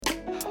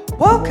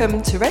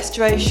Welcome to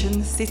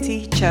Restoration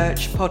City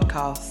Church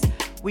podcast.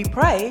 We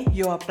pray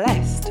you are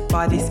blessed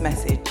by this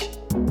message.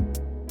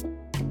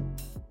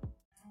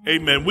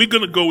 Amen. We're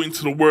going to go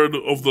into the word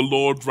of the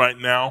Lord right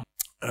now,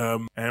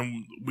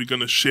 and we're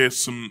going to share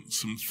some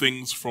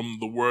things from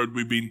the word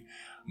we've been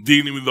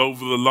dealing with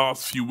over the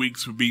last few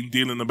weeks. We've been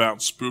dealing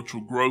about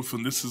spiritual growth,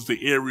 and this is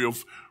the area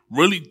of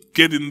really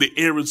getting the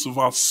areas of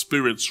our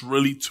spirits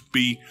really to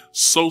be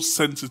so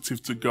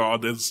sensitive to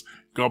God as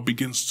God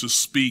begins to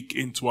speak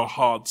into our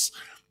hearts.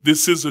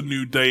 This is a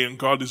new day, and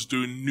God is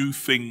doing new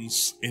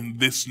things in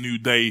this new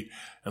day.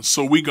 And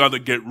so we got to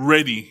get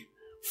ready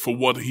for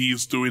what He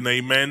is doing.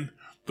 Amen.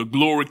 The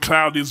glory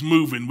cloud is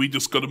moving. We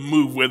just got to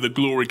move where the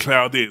glory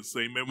cloud is.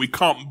 Amen. We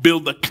can't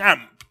build a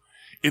camp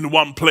in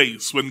one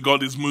place when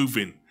God is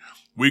moving.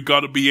 We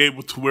got to be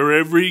able to,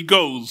 wherever He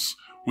goes,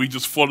 we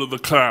just follow the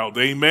cloud.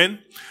 Amen.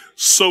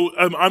 So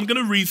I'm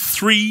going to read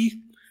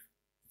three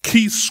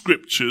key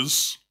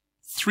scriptures.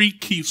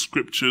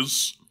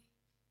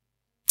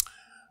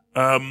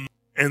 And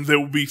there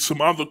will be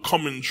some other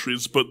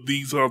commentaries, but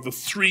these are the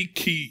three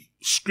key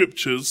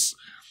scriptures,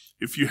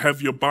 if you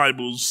have your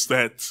Bibles,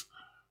 that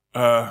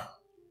I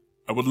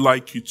would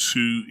like you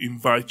to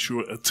invite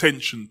your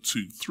attention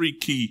to. Three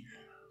key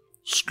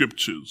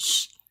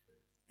scriptures.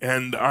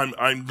 And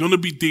I'm going to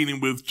be dealing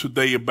with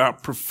today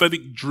about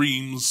prophetic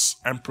dreams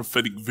and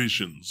prophetic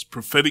visions.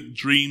 Prophetic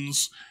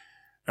dreams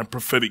and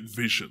prophetic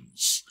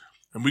visions.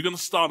 And we're going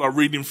to start our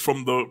reading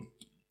from the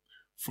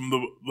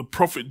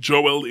prophet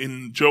Joel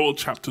in Joel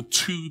chapter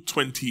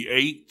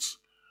 2:28.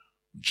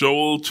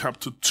 Joel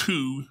chapter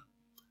 2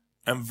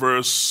 and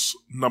verse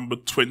number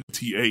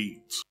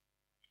 28.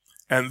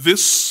 And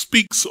this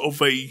speaks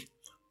of a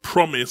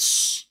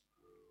promise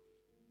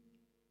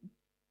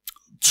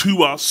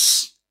to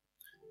us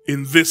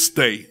in this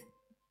day.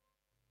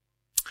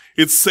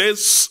 It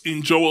says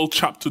in Joel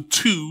chapter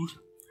 2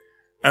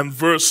 and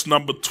verse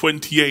number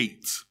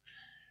 28.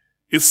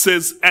 It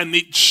says, and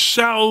it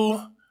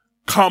shall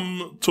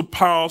come to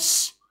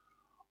pass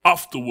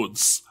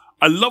afterwards.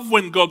 I love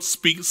when God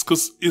speaks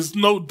because there's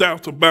no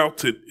doubt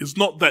about it. It's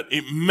not that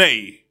it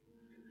may.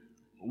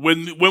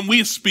 When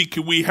we speak,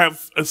 we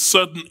have a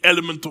certain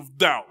element of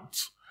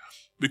doubt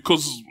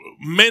because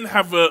men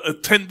have a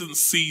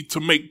tendency to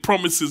make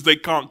promises they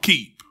can't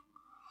keep.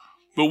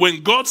 But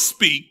when God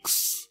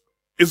speaks,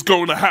 it's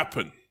going to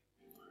happen.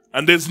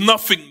 And there's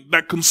nothing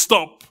that can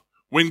stop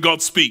when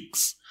God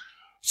speaks.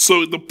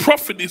 So the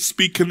prophet is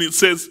speaking, it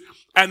says,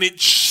 and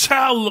it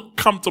shall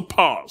come to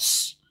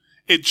pass.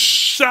 It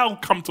shall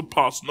come to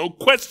pass. No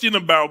question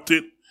about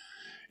it.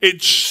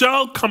 It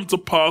shall come to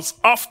pass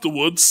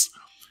afterwards.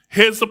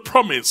 Here's the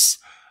promise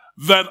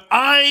that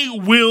I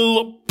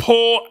will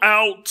pour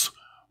out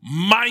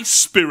my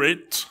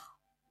spirit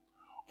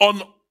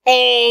on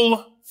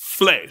all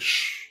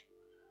flesh.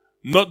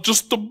 Not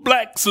just the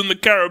blacks and the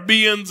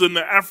Caribbeans and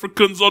the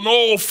Africans, on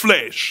all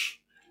flesh.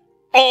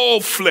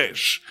 All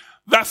flesh.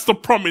 That's the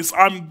promise.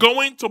 I'm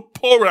going to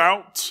pour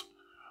out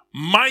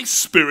my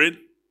spirit,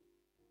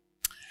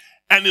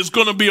 and it's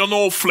going to be on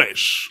all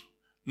flesh.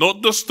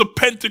 Not just the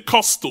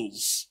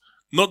Pentecostals,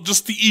 not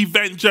just the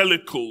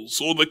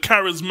evangelicals or the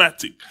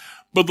charismatic,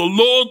 but the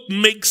Lord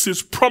makes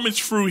His promise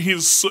through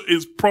His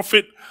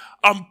prophet.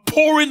 I'm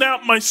pouring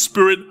out my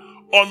spirit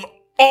on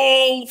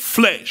all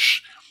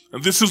flesh.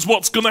 And this is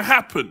what's going to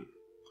happen.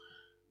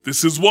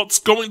 This is what's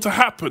going to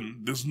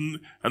happen.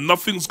 And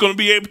nothing's going to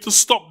be able to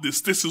stop this.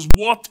 This is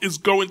what is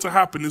going to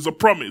happen, is a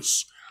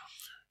promise.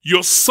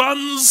 Your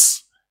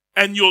sons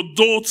and your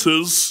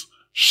daughters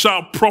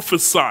shall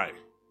prophesy.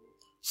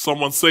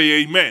 Someone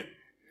say amen.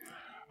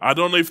 I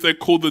don't know if they're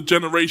called the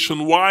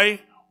Generation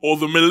Y or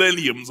the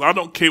Millenniums. I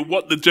don't care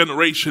what the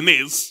generation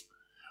is.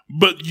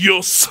 But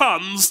your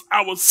sons,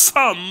 our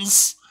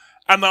sons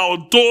and our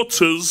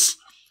daughters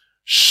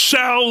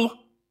shall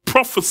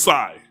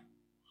prophesy.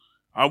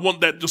 I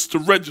want that just to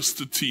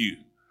register to you,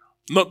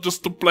 not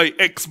just to play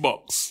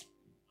Xbox.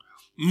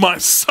 My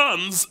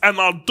sons and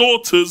our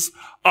daughters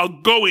are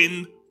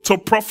going to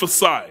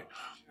prophesy.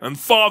 And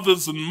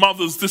fathers and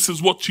mothers, this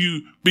is what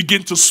you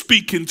begin to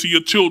speak into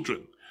your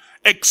children.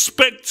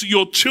 Expect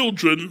your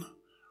children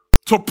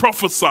to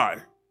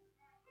prophesy.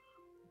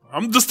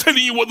 I'm just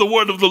telling you what the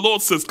word of the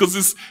Lord says, because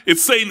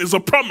it's saying it's a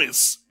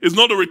promise. It's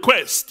not a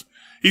request.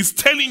 He's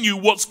telling you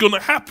what's going to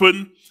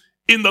happen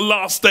in the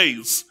last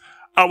days.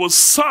 Our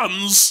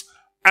sons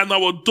and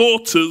our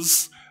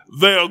daughters,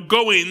 they are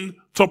going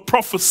to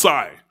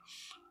prophesy.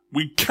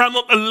 We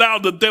cannot allow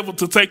the devil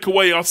to take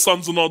away our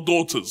sons and our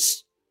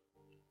daughters.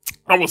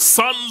 Our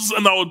sons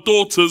and our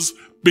daughters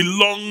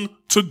belong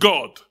to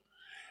God.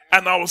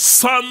 And our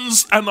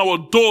sons and our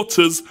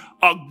daughters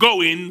are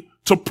going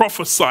to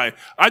prophesy.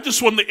 I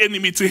just want the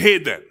enemy to hear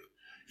that.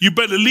 You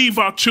better leave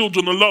our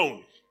children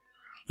alone.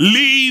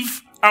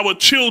 Leave our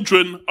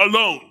children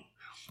alone.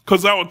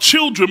 Because our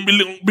children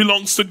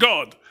belongs to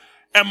God.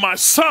 And my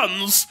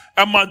sons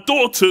and my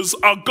daughters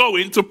are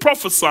going to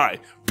prophesy.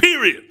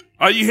 Period.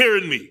 Are you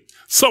hearing me?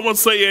 Someone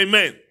say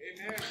amen.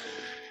 Amen.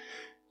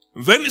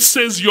 Then it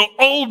says your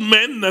old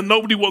men, and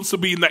nobody wants to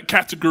be in that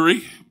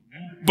category.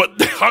 But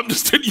I'm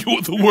just telling you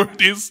what the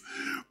word is.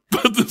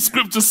 But the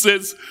scripture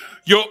says,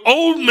 your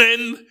old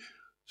men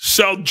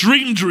shall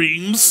dream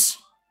dreams,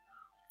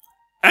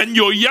 and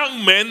your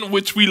young men,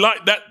 which we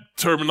like that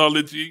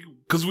terminology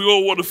because we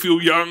all want to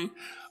feel young,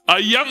 our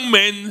young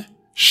men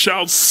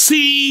shall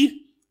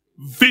see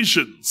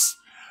visions.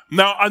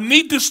 Now, I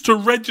need this to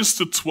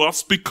register to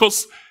us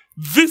because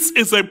this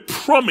is a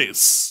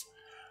promise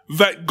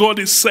that God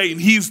is saying.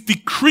 He is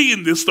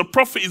decreeing this. The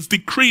prophet is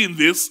decreeing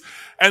this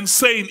and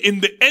saying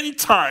in the end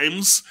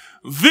times,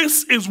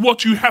 this is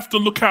what you have to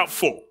look out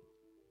for.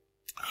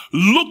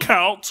 Look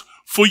out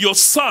for your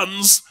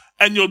sons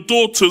and your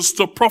daughters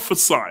to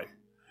prophesy.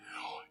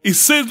 He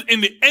says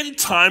in the end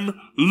time,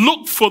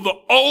 look for the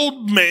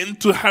old men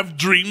to have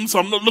dreams.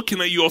 I'm not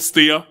looking at you,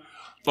 Austin.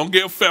 Don't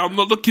get offended. I'm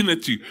not looking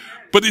at you.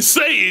 But he's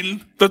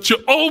saying that your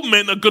old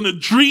men are going to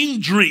dream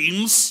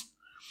dreams.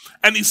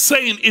 And he's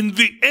saying in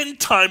the end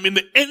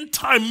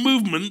time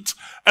movement,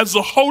 as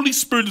the Holy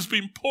Spirit is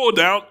being poured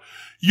out,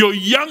 your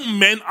young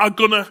men are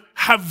going to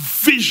have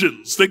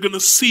visions. They're going to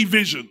see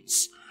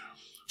visions.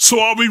 So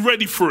are we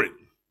ready for it?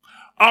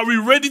 Are we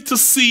ready to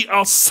see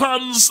our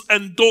sons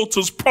and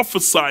daughters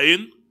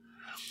prophesying?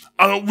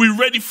 Are we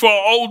ready for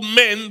our old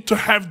men to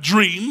have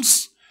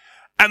dreams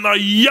and our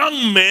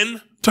young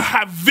men to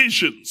have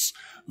visions?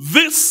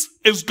 This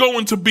is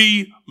going to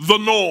be the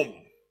norm.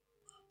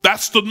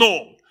 That's the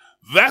norm.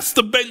 That's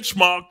the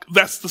benchmark.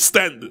 That's the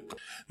standard.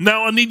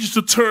 Now I need you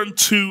to turn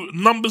to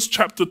Numbers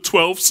chapter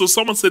 12. So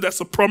someone said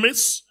that's a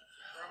promise.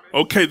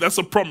 Okay, that's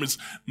a promise.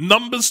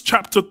 Numbers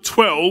chapter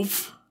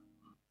 12.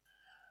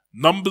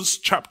 Numbers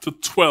chapter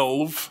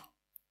 12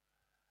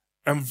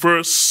 and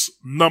verse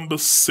number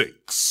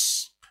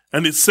 6.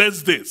 And it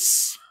says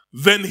this.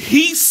 Then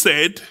he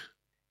said,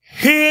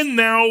 hear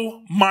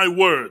now my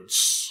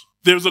words.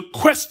 There's a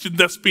question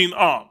that's being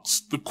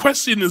asked. The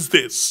question is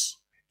this.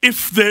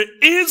 If there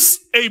is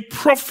a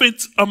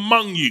prophet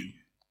among you,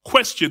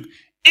 question,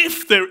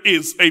 if there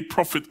is a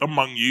prophet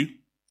among you,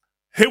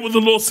 hear what the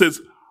Lord says,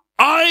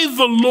 I,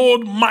 the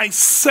Lord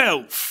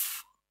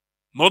myself,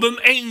 not an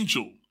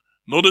angel,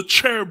 not a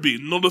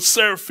cherubim, not a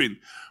seraphim,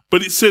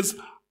 but it says,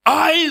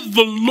 I,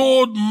 the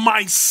Lord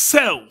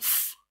myself,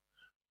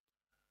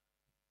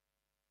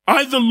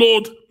 I, the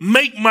Lord,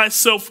 make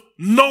myself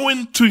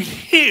known to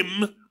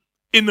him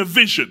in a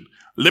vision.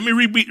 Let me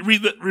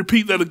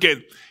repeat that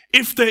again.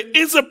 If there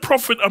is a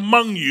prophet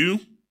among you,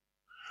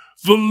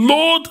 the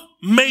Lord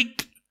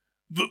make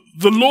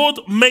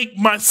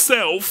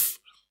myself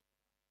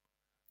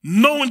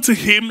known to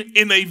him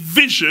in a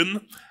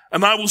vision,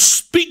 and I will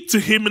speak to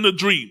him in a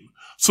dream.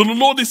 So the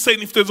Lord is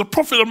saying, if there's a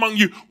prophet among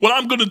you, what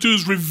I'm going to do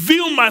is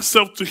reveal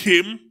myself to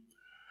him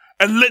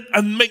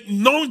and make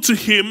known to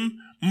him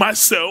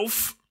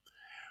myself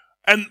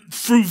and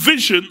through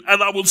vision,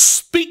 and I will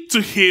speak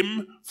to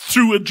him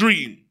through a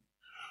dream.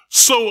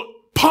 So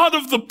part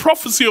of the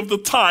prophecy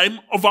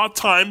of our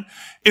time,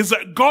 is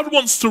that God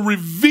wants to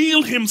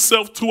reveal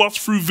himself to us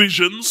through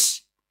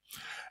visions,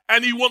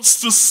 and he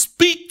wants to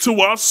speak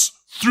to us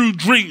through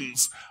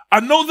dreams. I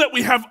know that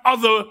we have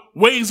other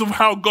ways of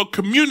how God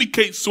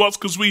communicates to us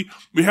because we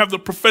have the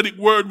prophetic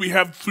word, we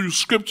have through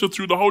scripture,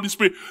 through the Holy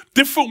Spirit,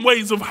 different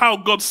ways of how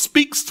God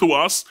speaks to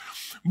us,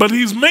 but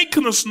he's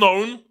making us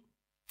known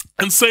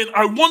and saying,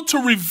 I want to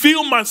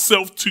reveal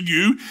myself to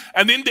you,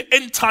 and in the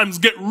end times,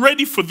 get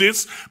ready for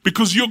this,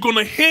 because you're going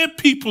to hear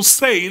people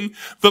saying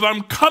that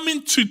I'm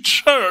coming to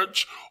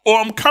church or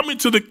I'm coming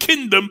to the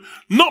kingdom,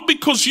 not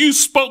because you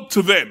spoke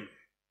to them,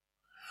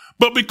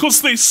 but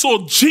because they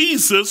saw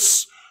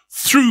Jesus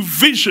through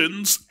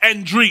visions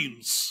and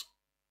dreams.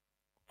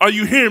 Are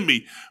you hearing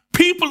me?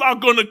 People are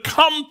going to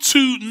come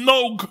to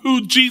know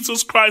who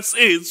Jesus Christ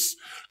is.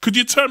 Could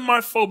you turn my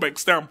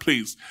phobex down,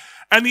 please?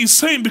 And he's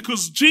saying,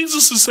 because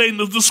Jesus is saying,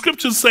 the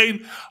scripture is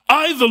saying,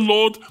 I, the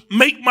Lord,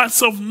 make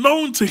myself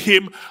known to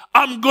him.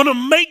 I'm going to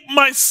make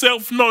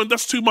myself known.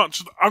 That's too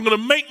much. I'm going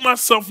to make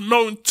myself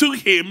known to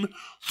him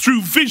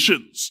through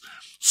visions.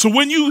 So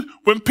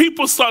when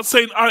people start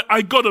saying,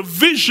 I got a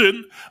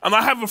vision, and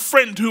I have a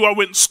friend who I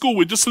went to school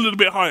with, just a little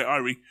bit higher,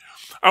 Irie,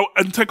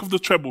 and take off the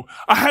treble.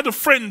 I had a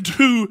friend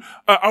who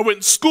I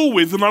went to school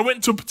with, and I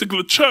went to a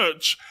particular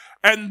church,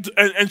 and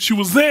she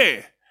was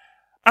there.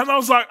 And I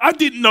was like, I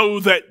didn't know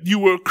that you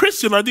were a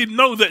Christian. I didn't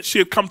know that she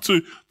had come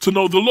to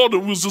know the Lord,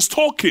 and was just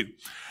talking.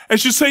 And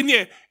she's saying,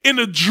 yeah, in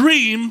a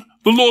dream,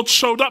 the Lord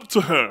showed up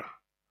to her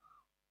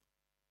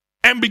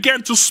and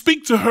began to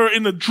speak to her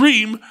in a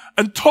dream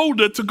and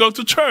told her to go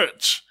to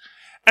church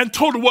and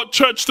told her what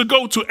church to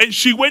go to. And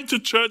she went to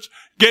church,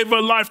 gave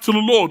her life to the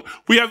Lord.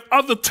 We have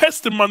other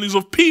testimonies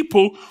of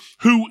people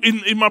who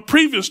in my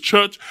previous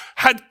church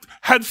had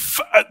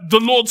the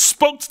Lord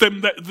spoke to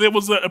them that there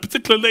was a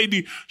particular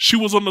lady, she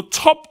was on the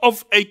top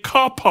of a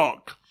car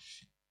park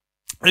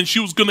and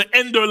she was going to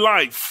end her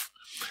life.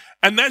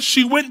 And as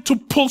she went to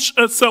push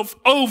herself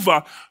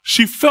over,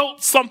 she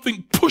felt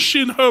something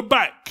pushing her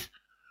back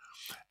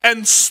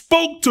and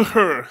spoke to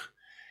her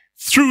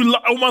through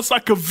almost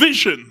like a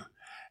vision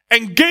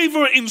and gave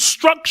her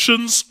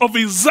instructions of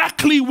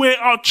exactly where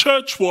our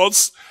church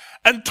was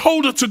and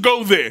told her to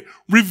go there,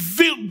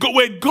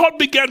 where God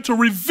began to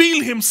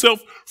reveal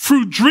himself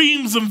through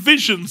dreams and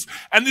visions.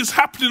 And this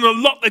happening a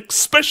lot,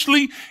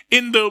 especially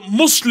in the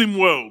Muslim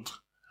world,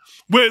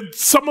 where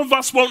some of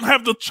us won't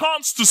have the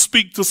chance to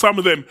speak to some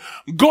of them.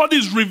 God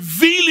is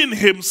revealing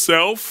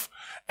himself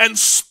and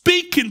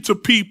speaking to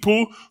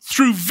people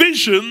through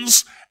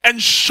visions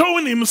and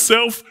showing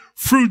himself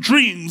through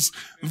dreams.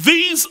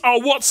 These are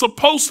what's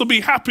supposed to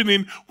be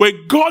happening, where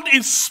God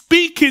is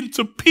speaking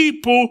to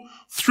people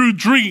through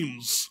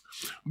dreams.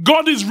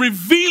 God is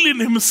revealing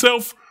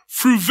himself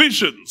through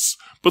visions.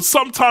 But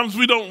sometimes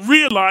we don't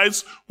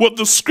realize what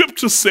the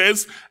scripture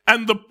says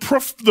and the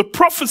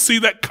prophecy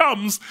that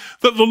comes,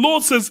 that the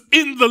Lord says,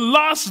 in the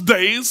last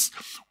days,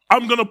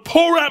 I'm going to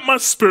pour out my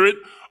spirit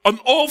on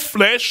all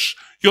flesh.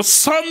 Your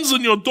sons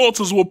and your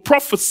daughters will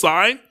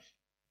prophesy.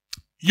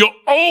 Your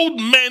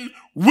old men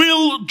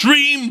will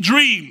dream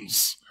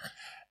dreams.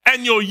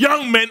 And your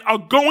young men are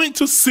going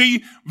to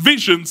see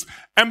visions.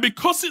 And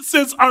because it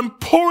says, I'm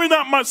pouring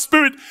out my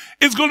spirit,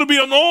 it's going to be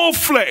on all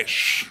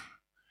flesh.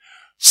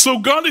 So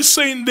God is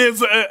saying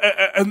there's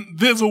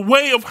a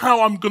way of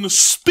how I'm going to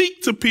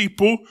speak to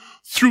people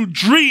through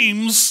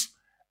dreams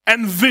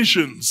and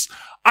visions.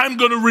 I'm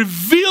going to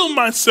reveal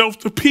myself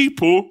to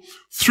people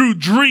through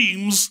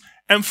dreams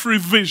and through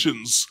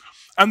visions.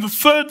 And the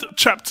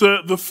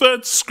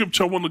third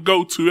scripture I want to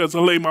go to as I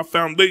lay my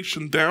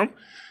foundation down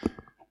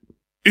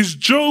is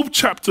Job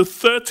chapter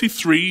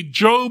 33.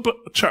 Job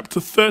chapter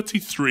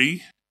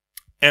 33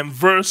 and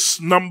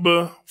verse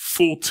number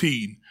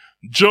 14.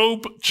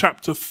 Job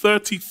chapter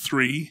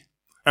 33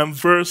 and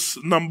verse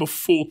number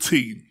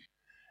 14.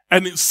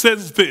 And it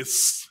says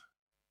this: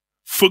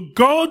 for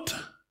God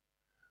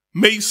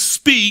may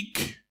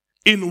speak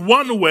in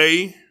one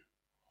way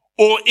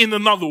or in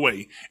another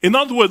way. In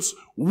other words,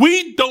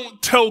 we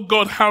don't tell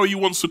God how he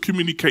wants to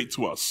communicate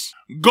to us.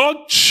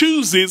 God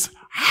chooses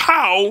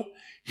how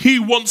he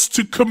wants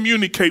to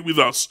communicate with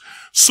us.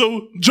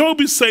 So Job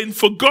is saying,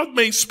 for God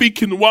may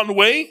speak in one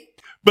way,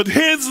 but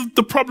here's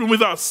the problem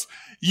with us.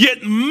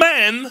 Yet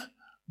man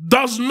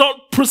does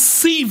not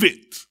perceive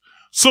it.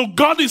 So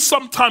God is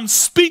sometimes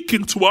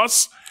speaking to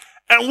us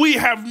and we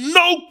have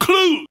no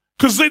clue,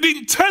 because they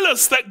didn't tell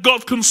us that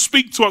God can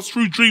speak to us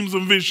through dreams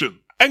and vision.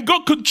 And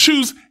God can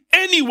choose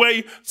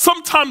anyway.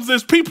 Sometimes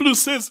there's people who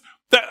says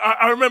that,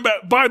 I remember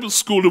at Bible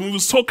school and we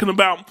was talking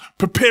about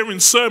preparing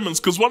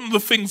sermons, because one of the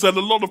things that a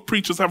lot of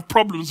preachers have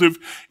problems with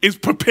is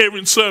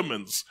preparing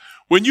sermons.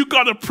 When you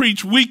got to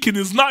preach weekend,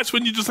 it's nice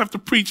when you just have to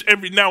preach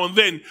every now and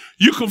then.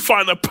 You can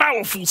find a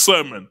powerful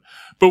sermon.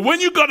 But when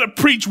you got to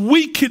preach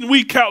week in,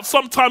 week out,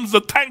 sometimes the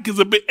tank is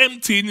a bit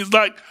empty and it's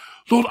like,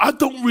 Lord, I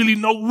don't really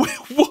know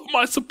what am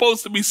I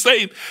supposed to be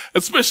saying,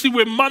 especially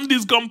when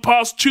Monday's gone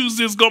past,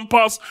 Tuesday's gone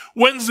past,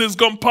 Wednesday's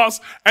gone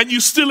past, and you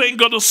still ain't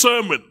got a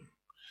sermon.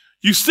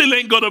 You still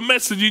ain't got a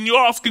message, and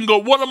you're asking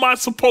God, what am I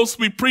supposed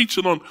to be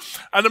preaching on? And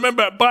I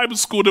remember at Bible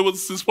school, there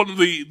was this one of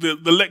the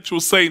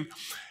lecturers saying,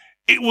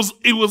 it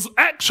was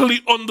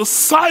actually on the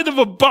side of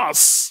a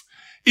bus.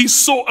 He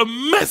saw a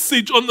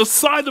message on the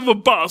side of a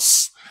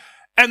bus,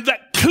 and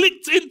that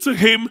clicked into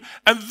him,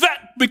 and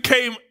that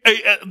became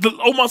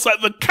almost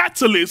like the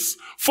catalyst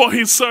for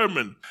his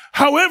sermon.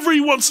 However he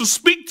wants to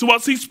speak to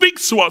us, he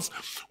speaks to us.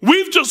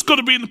 We've just got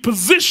to be in a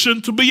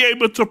position to be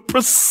able to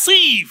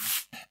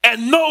perceive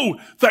and know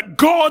that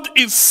God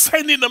is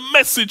sending a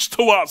message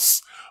to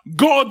us.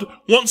 God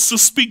wants to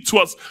speak to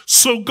us.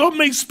 So God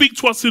may speak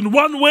to us in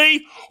one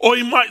way, or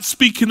he might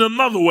speak in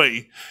another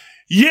way.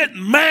 Yet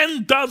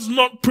man does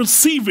not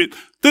perceive it.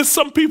 There's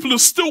some people who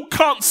still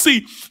can't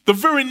see. The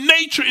very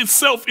nature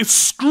itself is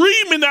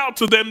screaming out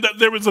to them that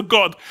there is a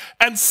God,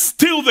 and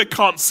still they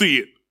can't see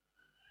it.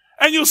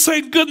 And you're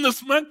saying,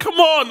 goodness, man, come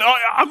on.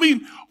 I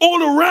mean,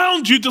 all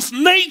around you, just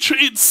nature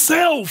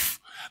itself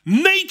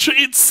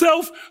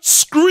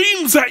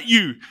screams at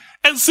you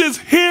and says,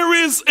 here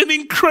is an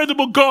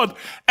incredible God,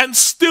 and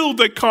still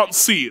they can't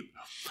see it.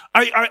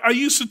 I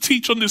used to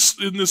teach on this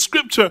in the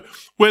scripture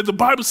where the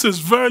Bible says,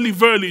 verily,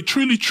 verily,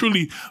 truly,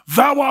 truly,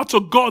 thou art a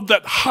God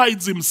that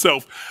hides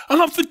himself.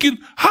 And I'm thinking,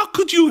 how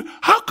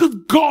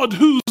could God,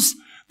 who's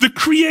the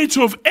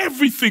creator of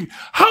everything,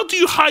 how do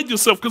you hide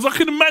yourself? Because I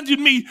can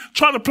imagine me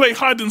trying to play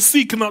hide and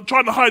seek and not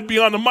trying to hide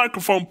behind a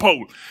microphone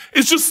pole.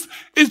 It's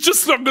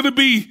just not going to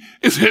be,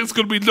 it's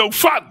going to be no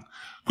fun.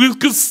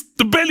 Because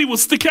the belly will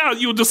stick out.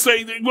 You'll just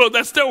say, well,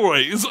 that's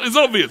Delroy. It's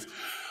obvious.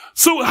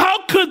 So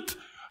how could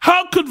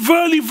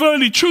verily,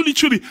 verily, truly,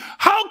 truly,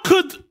 how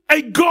could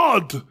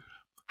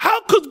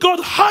God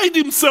hide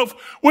himself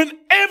when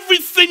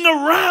everything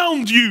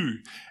around you,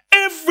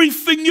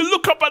 everything, you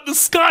look up at the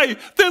sky,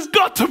 there's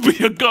got to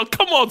be a God.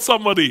 Come on,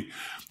 somebody.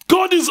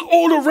 God is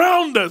all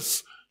around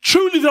us.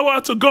 Truly thou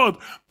art a God.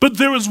 But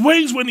there is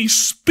ways when he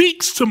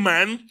speaks to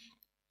man,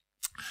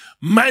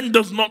 man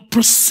does not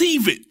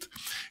perceive it.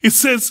 It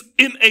says,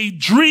 in a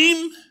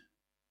dream,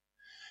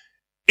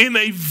 in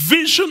a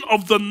vision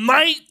of the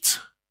night,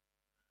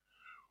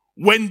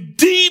 when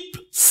deep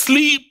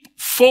sleep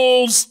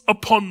falls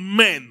upon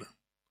men,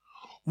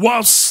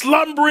 while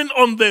slumbering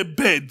on their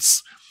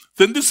beds,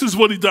 then this is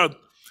what he does.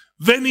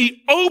 Then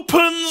he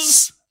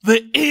opens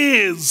the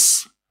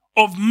ears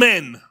of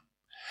men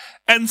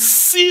and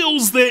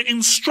seals their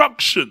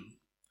instruction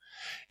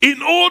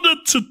in order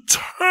to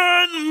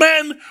turn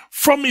man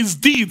from his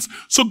deeds.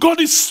 So God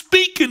is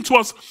speaking to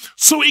us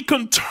so he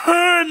can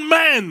turn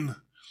man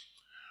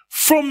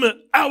from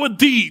our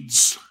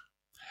deeds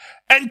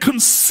and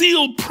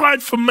conceal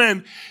pride from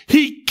man.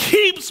 He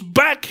keeps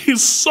back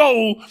his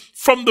soul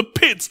from the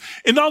pit.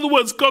 In other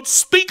words, God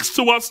speaks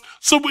to us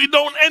so we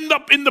don't end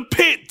up in the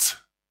pit.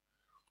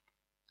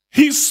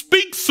 He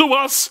speaks to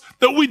us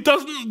that we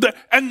doesn't,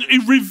 and he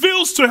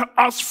reveals to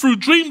us through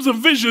dreams and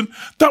vision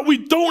that we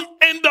don't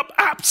end up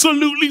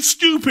absolutely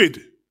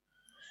stupid.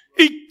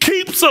 He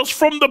keeps us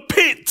from the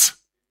pit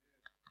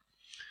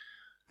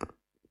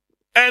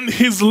and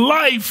his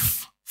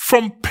life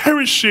from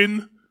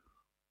perishing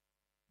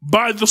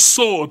by the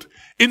sword.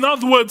 In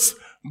other words,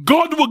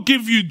 God will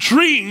give you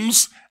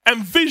dreams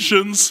and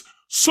visions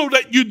so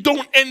that you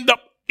don't end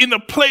up in a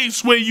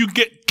place where you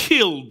get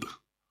killed.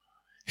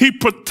 He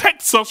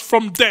protects us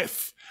from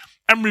death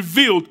and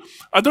revealed.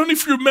 I don't know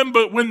if you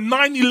remember when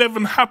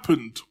 9/11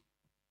 happened,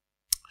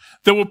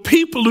 there were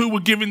people who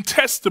were giving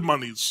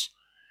testimonies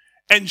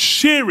and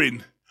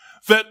sharing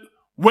that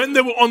when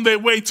they were on their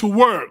way to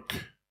work,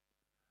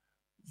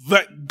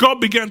 that God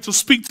began to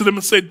speak to them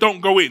and say, don't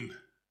go in.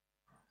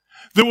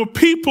 There were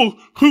people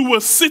who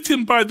were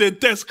sitting by their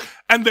desk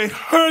and they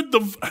heard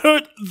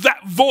that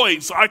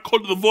voice, I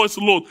call it the voice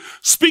of the Lord,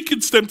 speaking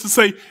to them to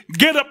say,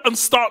 get up and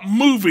start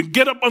moving,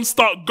 get up and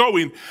start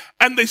going.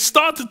 And they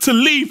started to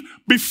leave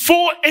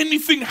before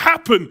anything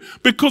happened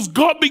because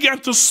God began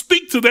to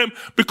speak to them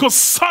because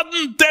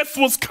sudden death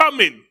was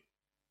coming.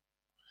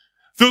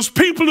 There was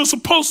people who were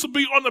supposed to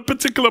be on a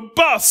particular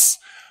bus,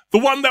 the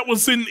one that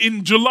was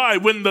in July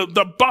when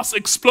the bus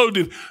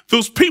exploded.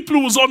 Those people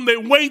who was on their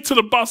way to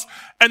the bus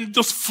and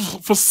just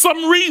for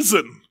some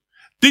reason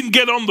didn't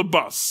get on the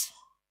bus.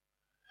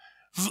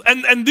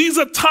 And these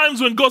are times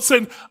when God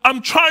said,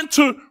 I'm trying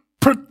to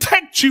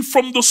protect you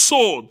from the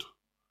sword.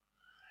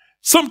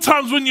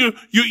 Sometimes when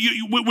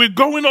we're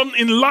going on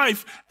in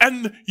life,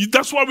 and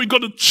that's why we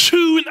got to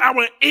tune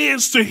our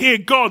ears to hear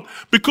God,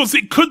 because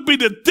it could be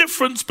the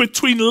difference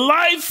between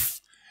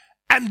life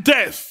and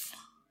death.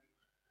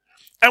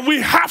 And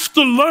we have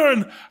to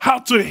learn how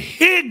to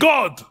hear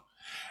God.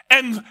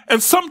 And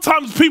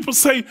sometimes people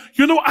say,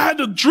 I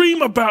had a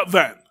dream about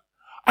that.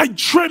 I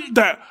dreamt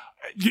that.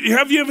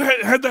 Have you ever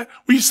had that?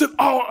 Where you said,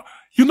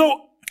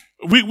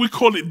 we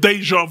call it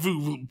deja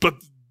vu, but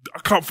I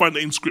can't find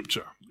it in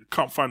scripture. I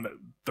can't find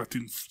that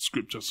in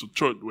scripture, so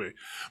throw it away.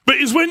 But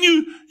it's when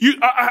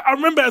I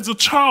remember as a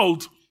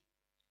child,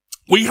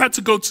 we had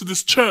to go to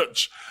this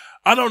church.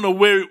 I don't know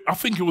where, I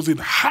think it was in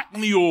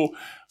Hackney or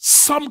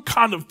some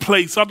kind of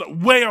place,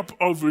 way up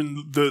over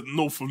in the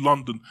north of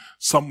London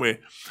somewhere.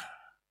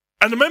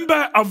 And I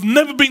remember, I've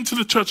never been to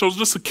the church. I was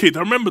just a kid.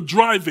 I remember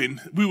driving.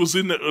 We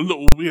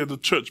had a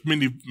church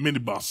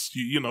minibus.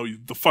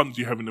 The funds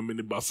you have in a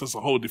minibus, that's a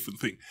whole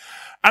different thing.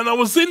 And I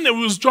was in there,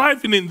 we was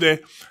driving in there.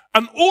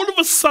 And all of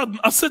a sudden,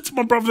 I said to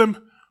my brother,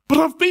 but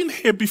I've been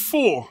here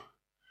before.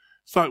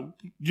 It's like,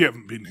 you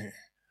haven't been here.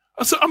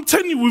 I said, I'm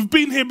telling you, we've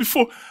been here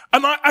before.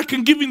 And I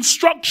can give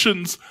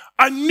instructions.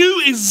 I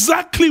knew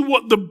exactly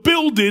what the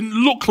building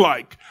looked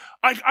like.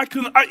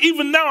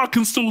 Even now I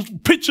can still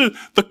picture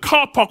the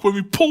car park when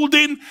we pulled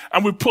in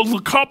and we pulled the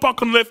car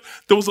park on the left.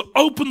 There was an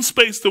open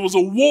space, there was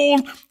a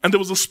wall, and there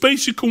was a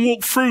space you can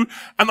walk through.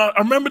 And I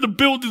remember the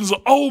building, it was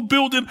an old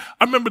building.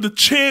 I remember the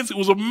chairs, it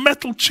was a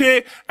metal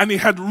chair and it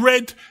had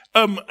red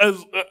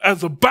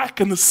as a back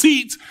and the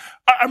seat.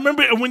 I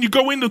remember it, and when you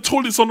go in, the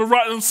toilet's on the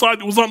right hand side,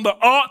 it was on the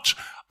arch.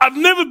 I've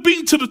never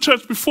been to the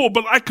church before,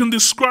 but I can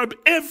describe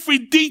every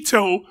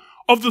detail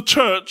of the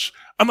church,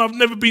 and I've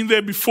never been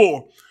there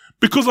before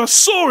because I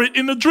saw it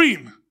in a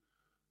dream.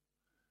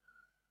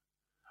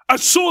 I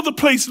saw the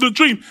place in a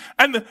dream,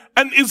 and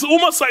it's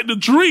almost like the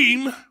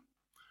dream,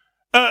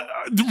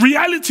 the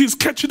reality is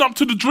catching up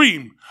to the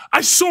dream.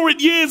 I saw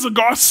it years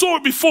ago, I saw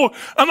it before,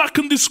 and I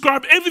can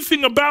describe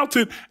everything about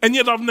it, and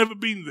yet I've never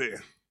been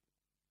there.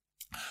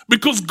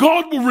 Because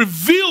God will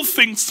reveal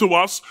things to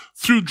us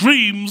through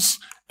dreams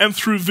and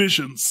through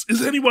visions.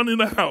 Is anyone in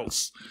the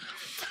house?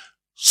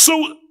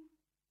 So,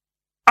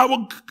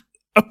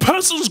 a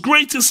person's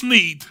greatest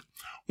need,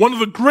 one of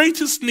the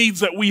greatest needs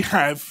that we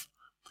have,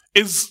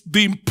 is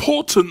the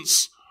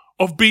importance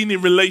of being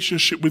in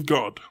relationship with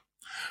God.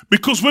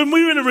 Because when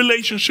we're in a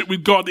relationship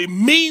with God, it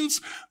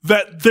means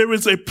that there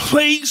is a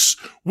place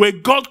where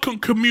God can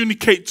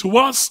communicate to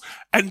us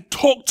and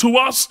talk to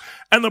us,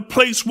 and a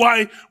place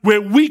where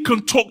we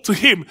can talk to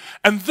him.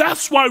 And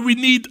that's why we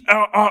need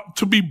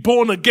to be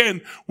born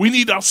again. We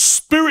need our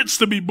spirits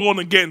to be born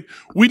again.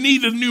 We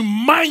need a new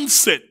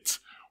mindset.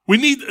 We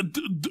need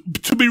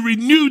to be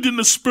renewed in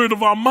the spirit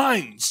of our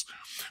minds.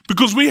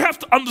 Because we have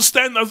to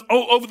understand that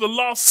over the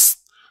last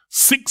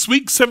 6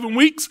 weeks, 7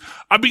 weeks,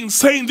 I've been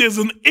saying there's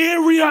an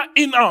area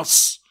in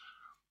us.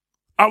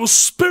 Our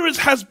spirit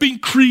has been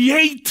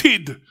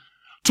created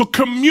to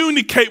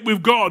communicate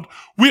with God.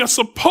 We are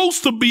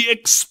supposed to be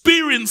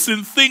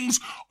experiencing things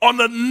on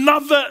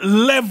another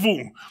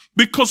level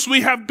because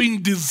we have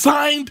been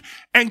designed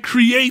and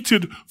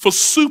created for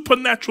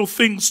supernatural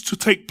things to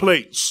take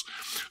place.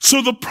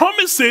 So the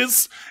promise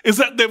is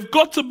that there's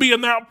got to be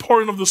an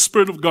outpouring of the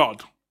Spirit of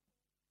God.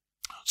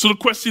 So the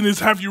question is,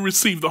 have you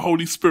received the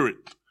Holy Spirit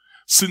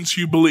since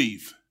you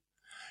believe?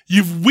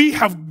 We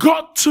have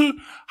got to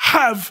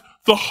have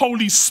the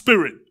Holy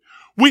Spirit.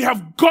 We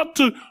have got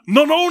to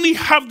not only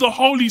have the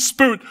Holy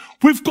Spirit,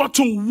 we've got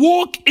to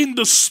walk in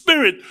the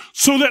Spirit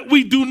so that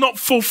we do not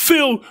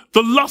fulfill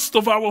the lust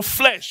of our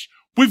flesh.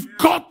 We've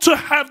got to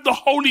have the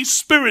Holy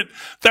Spirit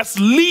that's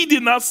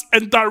leading us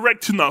and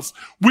directing us.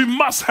 We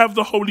must have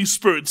the Holy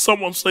Spirit.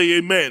 Someone say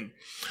amen.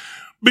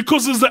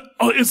 Because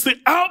it's the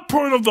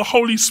outpouring of the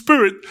Holy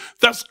Spirit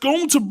that's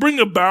going to bring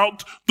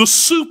about the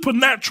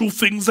supernatural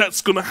things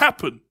that's going to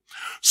happen.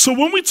 So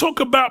when we talk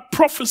about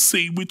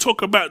prophecy, we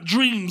talk about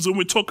dreams and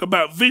we talk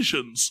about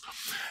visions.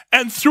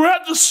 And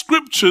throughout the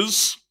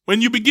scriptures,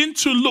 when you begin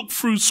to look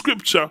through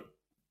scripture,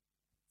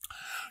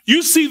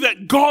 you see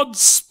that God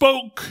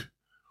spoke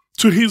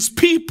to his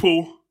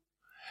people,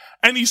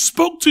 and he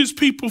spoke to his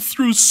people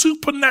through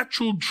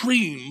supernatural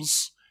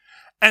dreams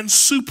and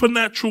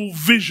supernatural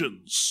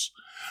visions.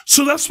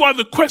 So that's why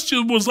the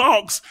question was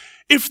asked,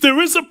 if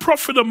there is a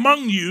prophet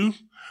among you,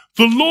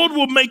 the Lord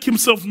will make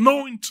himself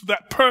known to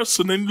that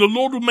person, and the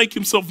Lord will make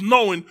himself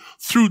known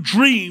through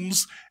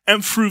dreams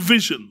and through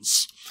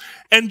visions.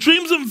 And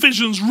dreams and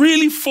visions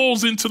really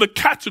falls into the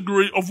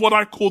category of what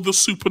I call the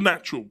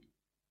supernatural.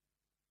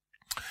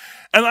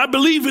 And I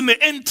believe in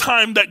the end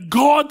time that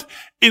God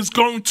is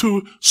going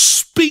to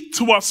speak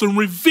to us and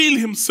reveal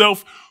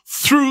himself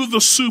through the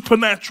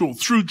supernatural,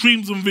 through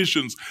dreams and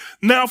visions.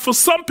 Now, for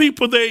some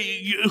people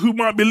who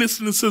might be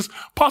listening, says,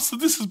 Pastor,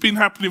 this has been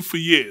happening for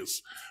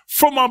years.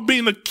 From I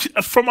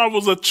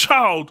was a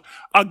child,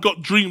 I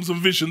got dreams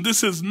and visions.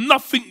 This is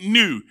nothing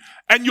new.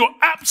 And you're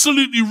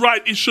absolutely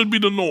right, it should be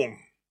the norm.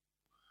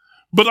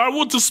 But I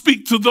want to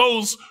speak to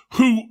those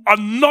who are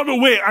not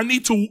aware. I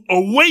need to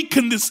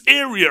awaken this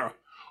area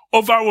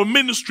of our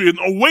ministry and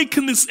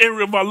awaken this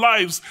area of our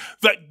lives,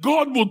 that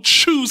God will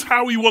choose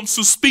how he wants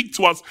to speak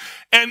to us.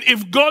 And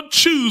if God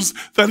chooses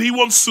that he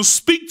wants to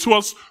speak to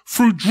us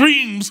through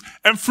dreams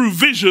and through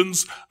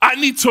visions, I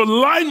need to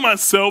align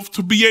myself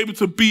to be able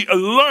to be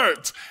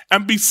alert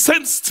and be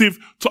sensitive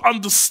to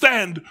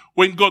understand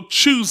when God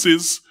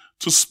chooses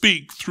to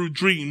speak through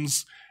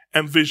dreams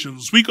and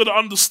visions. We got to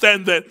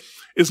understand that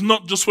it's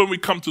not just when we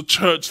come to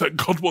church that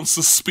God wants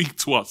to speak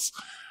to us.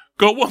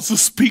 God wants to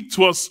speak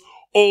to us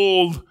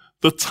all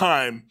the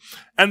time.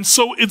 And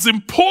so it's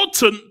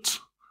important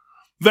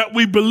that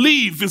we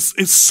believe,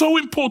 it's so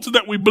important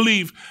that we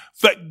believe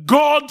that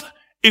God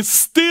is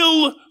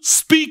still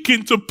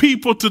speaking to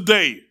people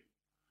today.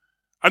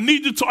 I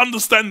need you to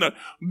understand that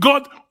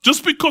God,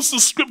 just because the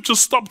scripture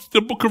stopped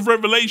the book of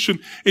Revelation,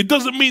 it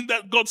doesn't mean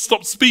that God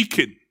stopped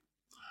speaking.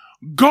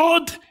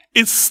 God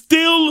is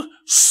still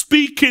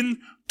speaking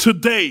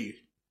today.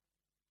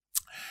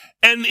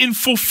 And in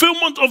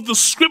fulfillment of the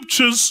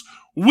scriptures,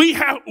 we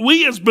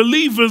as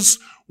believers,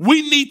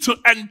 we need to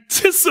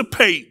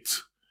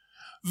anticipate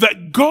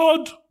that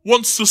God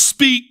wants to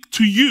speak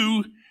to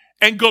you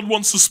and God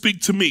wants to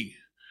speak to me.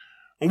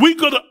 We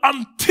got to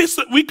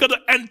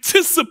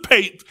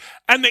anticipate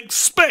and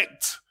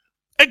expect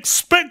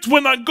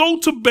when I go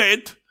to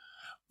bed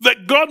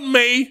that God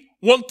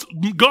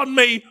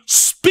may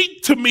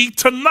speak to me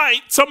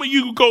tonight. Some of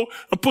you go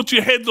and put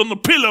your heads on the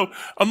pillow,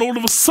 and all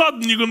of a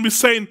sudden you're going to be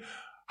saying,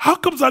 how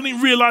comes I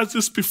didn't realize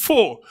this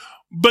before?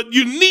 But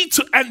you need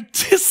to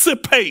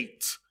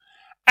anticipate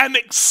and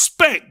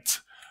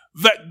expect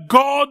that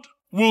God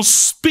will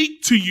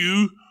speak to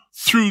you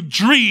through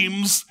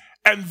dreams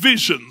and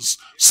visions.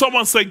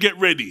 Someone say, get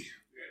ready.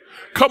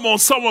 Come on,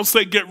 someone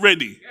say, get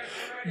ready.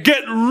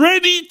 Get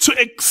ready to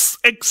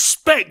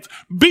expect.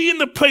 Be in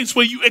the place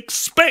where you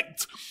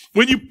expect.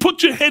 When you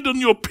put your head on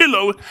your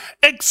pillow,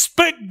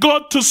 expect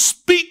God to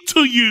speak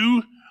to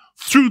you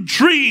through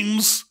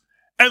dreams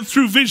and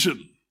through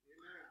vision.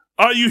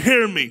 Are you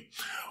hearing me?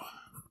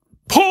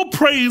 Paul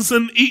prays,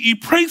 and he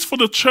prays for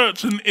the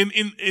church in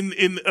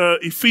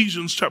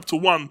Ephesians chapter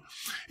 1.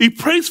 He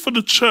prays for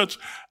the church,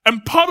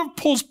 and part of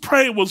Paul's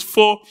prayer was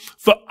for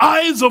the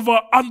eyes of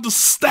our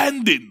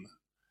understanding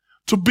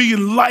to be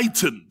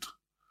enlightened.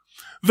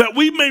 That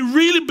we may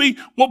really be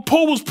what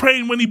Paul was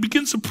praying when he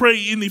begins to pray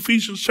in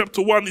Ephesians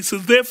chapter 1. He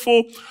says,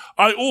 therefore,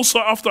 I also,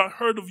 after I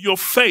heard of your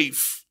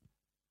faith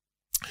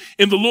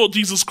in the Lord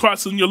Jesus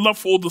Christ and your love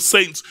for all the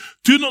saints,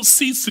 do not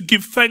cease to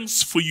give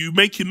thanks for you,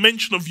 making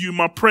mention of you in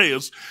my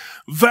prayers,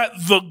 that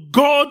the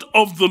God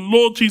of the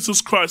Lord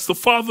Jesus Christ, the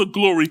Father of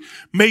glory,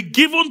 may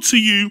give unto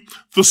you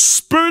the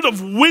spirit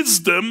of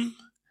wisdom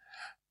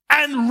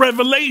and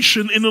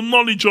revelation in the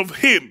knowledge of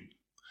him,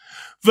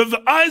 that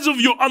the eyes of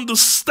your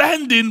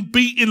understanding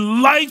be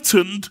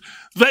enlightened,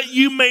 that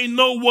you may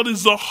know what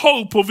is the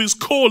hope of his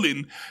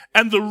calling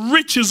and the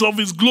riches of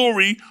his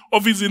glory,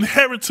 of his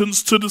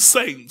inheritance to the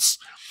saints,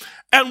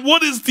 and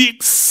what is the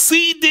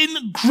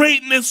exceeding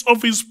greatness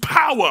of his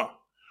power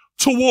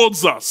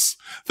towards us,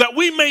 that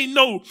we may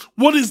know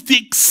what is the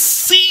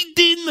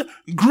exceeding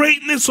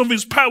greatness of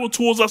his power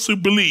towards us who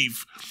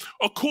believe,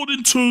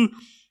 according to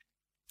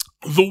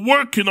the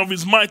working of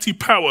his mighty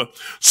power.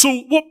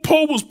 So what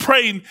Paul was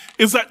praying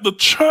is that the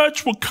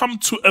church will come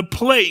to a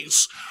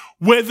place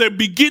where they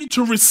begin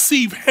to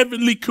receive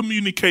heavenly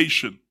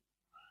communication.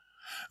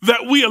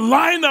 That we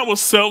align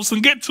ourselves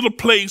and get to the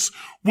place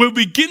where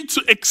we begin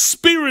to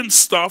experience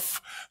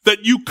stuff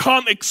that you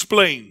can't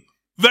explain.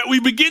 That we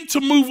begin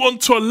to move on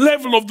to a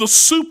level of the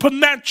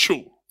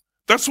supernatural.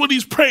 That's what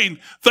he's praying,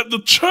 that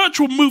the church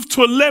will move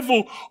to a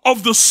level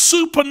of the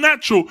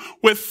supernatural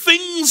where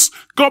things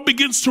God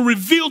begins to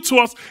reveal to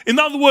us. In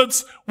other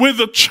words, where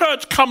the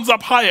church comes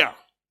up higher.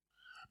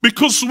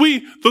 Because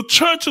the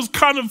church is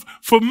kind of,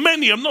 for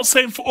many, I'm not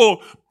saying for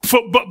all,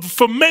 but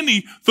for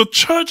many, the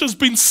church has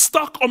been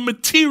stuck on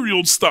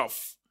material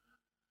stuff.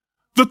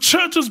 The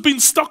church has been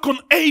stuck on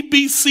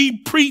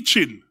ABC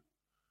preaching.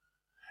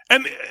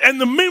 And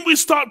the minute we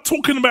start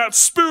talking about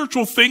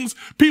spiritual things,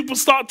 people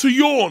start to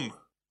yawn.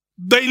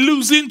 They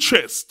lose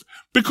interest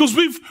because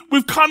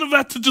we've kind of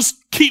had to just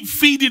keep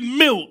feeding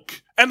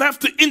milk and have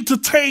to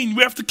entertain.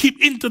 We have to keep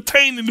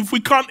entertaining. If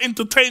we can't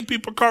entertain,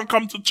 people can't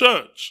come to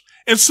church.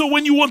 And so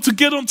when you want to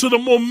get onto the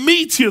more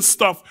meatier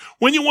stuff,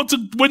 when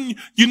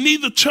you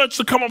need the church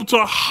to come up to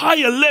a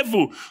higher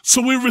level,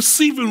 so we're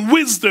receiving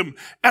wisdom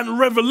and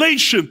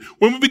revelation,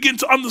 when we begin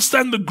to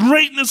understand the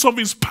greatness of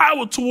his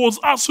power towards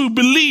us who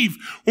believe,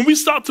 when we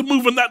start to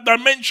move in that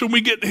dimension,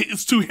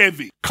 it's too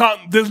heavy.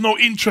 There's no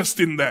interest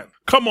in that.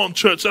 Come on,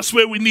 church, that's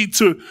where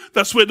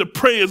the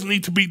prayers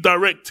need to be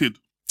directed.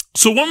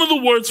 So one of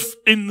the words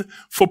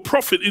for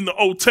prophet in the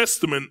Old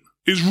Testament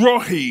is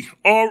rohi,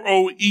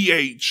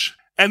 R-O-E-H.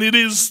 And it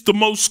is the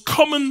most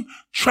common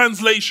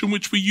translation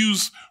which we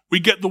use. We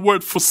get the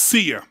word for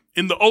seer.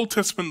 In the Old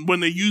Testament,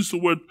 when they use the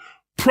word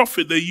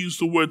prophet, they use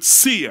the word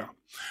seer.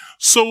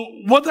 So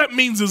what that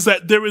means is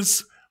that there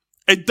is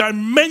a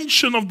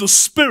dimension of the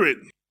spirit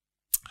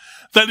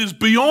that is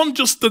beyond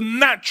just the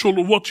natural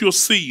of what you're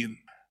seeing.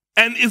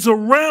 And is a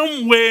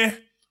realm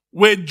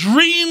where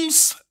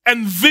dreams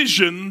and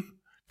vision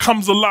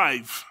comes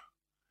alive.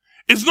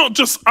 It's not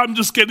just, I'm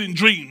just getting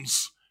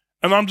dreams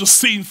and I'm just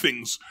seeing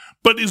things.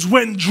 But it's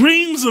when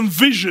dreams and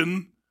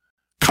vision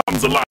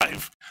comes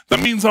alive.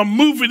 That means I'm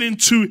moving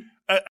into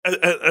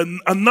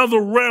another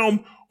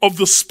realm of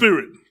the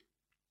spirit.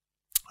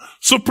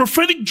 So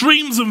prophetic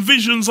dreams and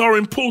visions are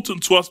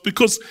important to us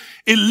because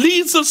it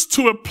leads us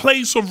to a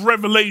place of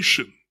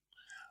revelation.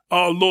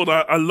 Oh Lord,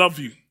 I love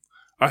you.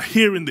 I'm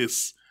hearing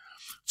this.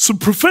 So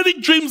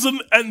prophetic dreams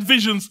and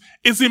visions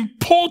is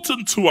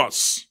important to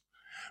us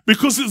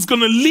because it's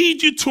going to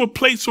lead you to a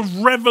place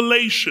of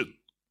revelation.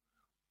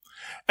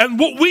 And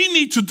what we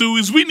need to do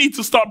is we need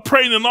to start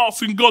praying and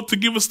asking God to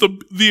give us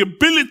the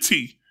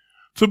ability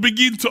to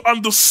begin to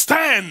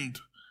understand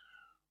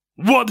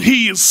what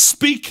he is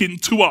speaking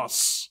to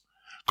us.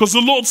 Because the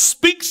Lord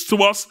speaks to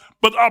us,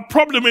 but our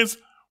problem is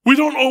we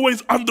don't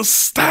always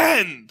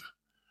understand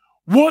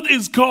what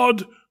is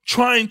God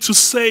trying to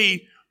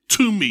say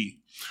to me.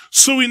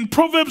 So in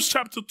Proverbs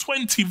chapter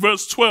 20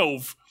 verse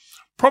 12,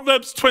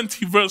 Proverbs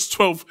 20 verse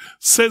 12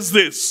 says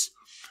this: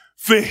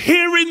 the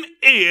hearing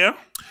ear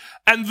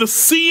and the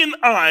seeing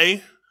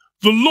eye,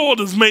 the Lord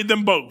has made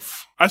them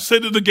both. I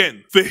said it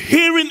again. The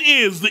hearing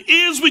ears, the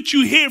ears which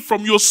you hear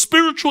from, your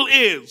spiritual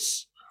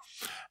ears.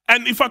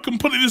 And if I can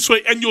put it this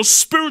way, and your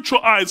spiritual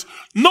eyes,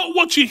 not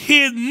what you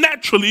hear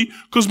naturally,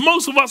 because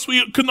most of us,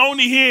 we can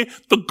only hear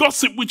the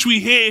gossip which we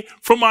hear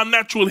from our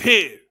natural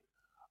ear.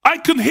 I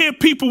can hear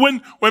people,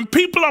 when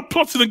people are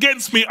plotting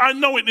against me, I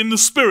know it in the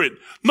spirit.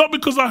 Not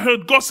because I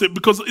heard gossip,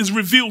 because it is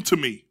revealed to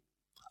me.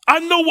 I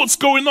know what's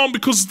going on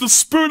because the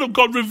Spirit of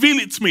God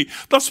revealed it to me.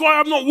 That's why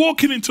I'm not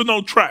walking into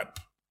no trap.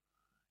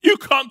 You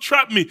can't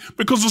trap me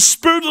because the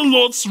Spirit of the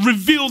Lord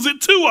reveals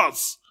it to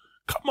us.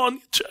 Come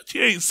on, church,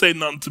 you ain't saying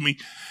nothing to me.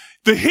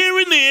 The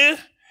hearing ear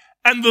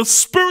and the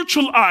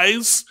spiritual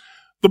eyes,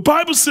 the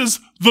Bible says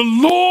the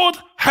Lord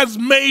has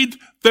made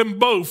them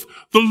both.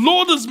 The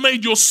Lord has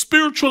made your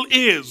spiritual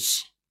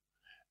ears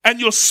and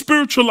your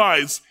spiritual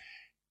eyes.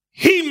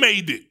 He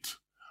made it.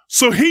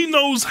 So he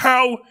knows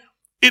how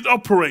it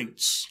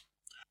operates.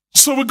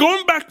 So we're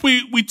going back,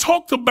 we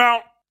talked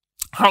about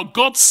how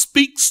God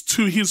speaks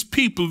to his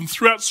people, and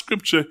throughout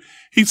scripture,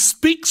 he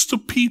speaks to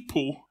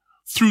people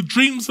through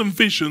dreams and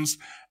visions,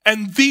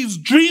 and these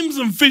dreams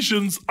and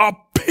visions are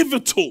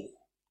pivotal.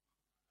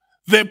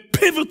 They're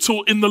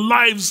pivotal in the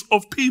lives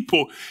of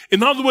people.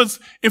 In other words,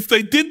 if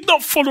they did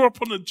not follow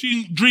up on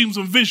the dreams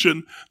and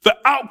vision, the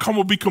outcome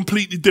would be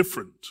completely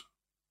different.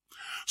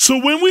 So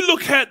when we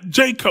look at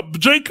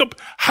Jacob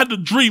had a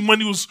dream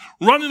when he was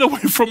running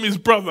away from his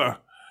brother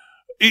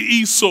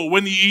Esau,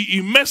 when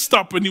he messed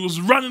up and he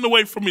was running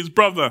away from his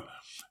brother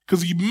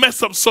because he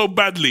messed up so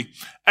badly.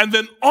 And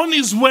then on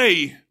his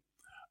way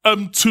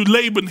to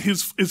Laban,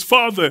 his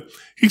father,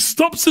 he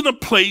stops in a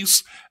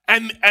place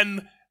and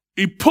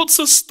he puts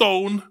a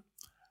stone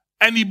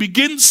and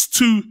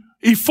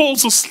he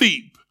falls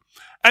asleep.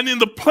 And in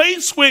the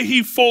place where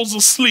he falls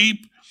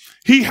asleep,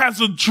 he has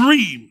a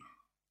dream.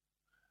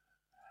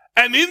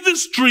 And in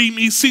this dream,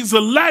 he sees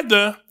a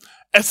ladder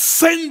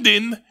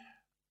ascending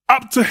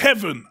up to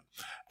heaven.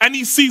 And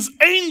he sees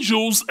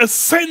angels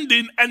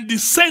ascending and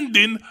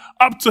descending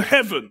up to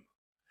heaven.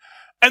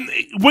 And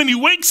when he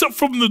wakes up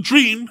from the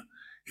dream,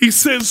 he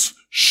says,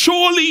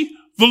 surely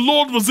the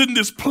Lord was in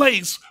this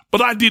place,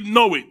 but I didn't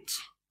know it.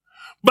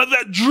 But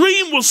that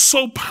dream was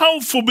so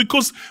powerful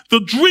because the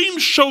dream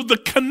showed the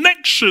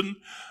connection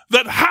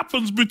that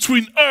happens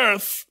between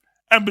earth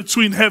and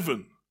between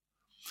heaven.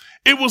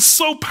 It was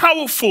so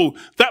powerful,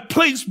 that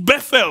place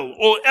Bethel,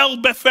 or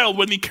El Bethel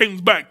when he came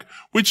back,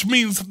 which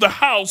means the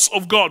house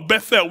of God.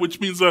 Bethel,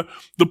 which means the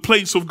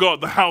place of God,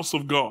 the house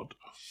of God.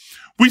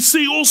 We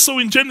see also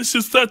in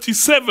Genesis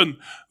 37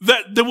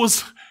 that there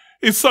was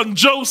his son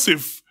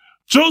Joseph.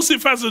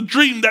 Joseph has a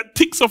dream that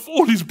ticks off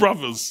all his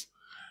brothers.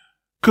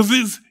 Because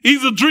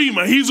he's a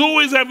dreamer. He's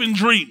always having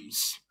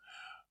dreams.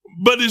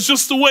 But it's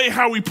just the way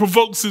how he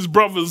provokes his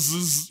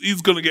brothers.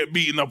 He's going to get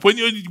beaten up. When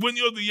you're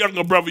the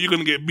younger brother, you're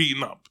going to get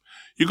beaten up.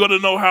 You got to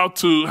know how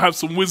to have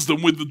some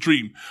wisdom with the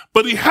dream.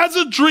 But he has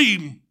a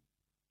dream.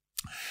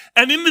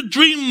 And in the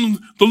dream,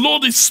 the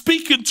Lord is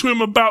speaking to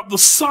him about the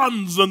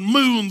suns and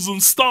moons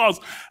and stars.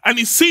 And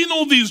he's seeing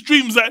all these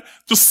dreams that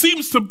just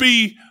seems to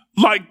be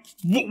like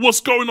what's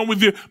going on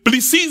with you. But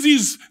he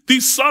sees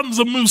these suns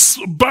and moons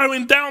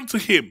bowing down to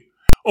him.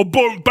 Or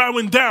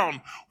bowing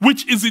down,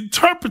 which is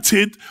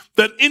interpreted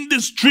that in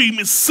this dream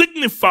it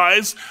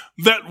signifies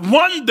that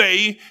one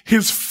day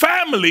his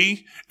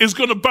family is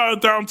going to bow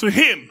down to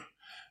him.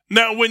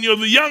 Now, when you're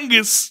the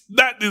youngest,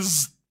 that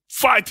is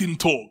fighting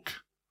talk.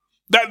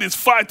 That is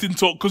fighting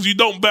talk because you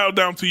don't bow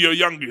down to your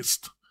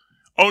youngest.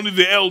 Only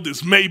the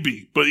eldest,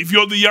 maybe. But if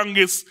you're the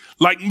youngest,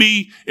 like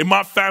me, in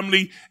my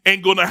family,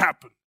 ain't going to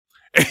happen.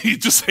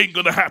 It just ain't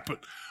going to happen.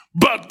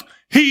 But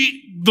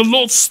the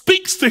Lord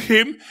speaks to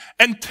him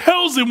and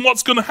tells him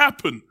what's going to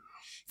happen.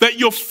 That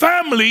your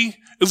family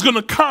is going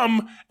to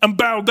come and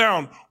bow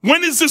down.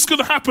 When is this going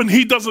to happen?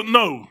 He doesn't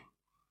know.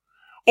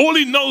 All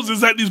he knows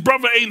is that his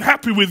brother ain't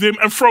happy with him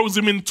and throws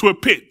him into a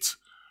pit.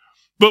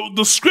 But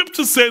the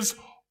scripture says,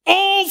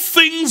 all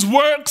things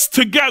works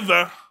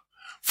together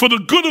for the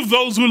good of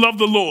those who love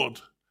the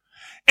Lord.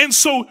 And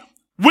so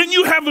when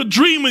you have a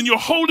dream and you're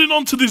holding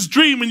on to this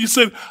dream and you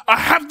said, I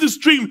have this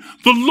dream,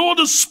 the Lord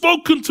has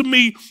spoken to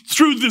me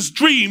through this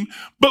dream,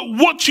 but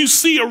what you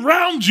see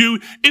around you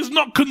is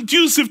not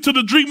conducive to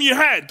the dream you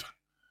had.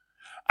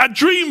 I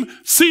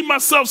see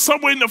myself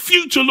somewhere in the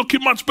future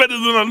looking much better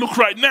than I look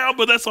right now,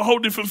 but that's a whole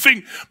different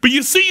thing. But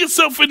you see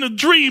yourself in a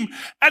dream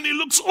and it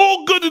looks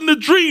all good in the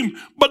dream,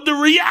 but the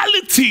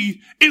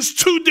reality is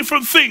two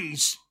different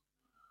things.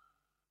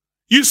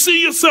 You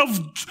see yourself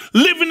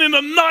living in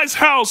a nice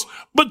house,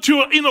 but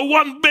you're in a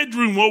one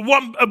bedroom or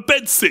a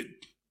bed sit.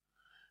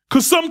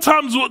 Because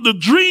sometimes what the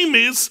dream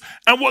is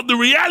and what the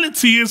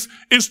reality is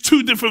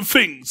two different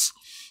things.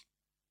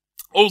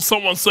 Oh,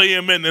 someone say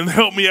amen and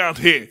help me out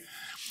here.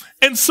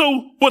 And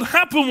so what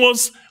happened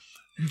was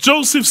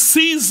Joseph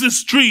sees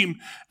this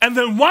dream, and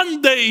then one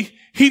day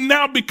he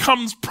now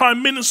becomes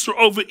prime minister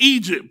over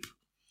Egypt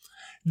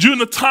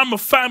during a time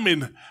of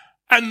famine.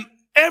 And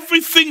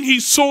everything he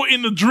saw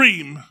in the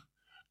dream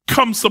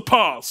comes to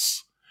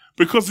pass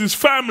because his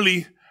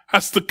family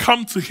has to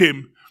come to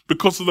him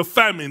because of the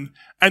famine,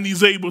 and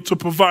he's able to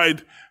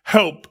provide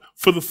help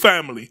for the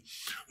family.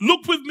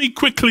 Look with me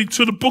quickly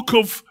to the book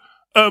of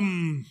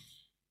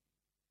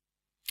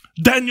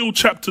Daniel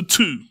chapter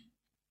 2.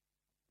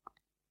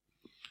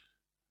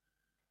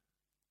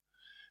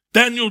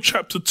 Daniel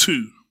chapter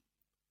 2.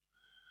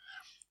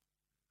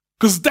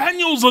 Because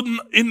Daniel's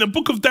in the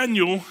book of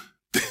Daniel,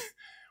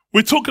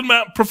 we're talking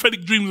about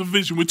prophetic dreams and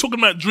vision. We're talking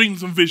about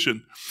dreams and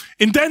vision.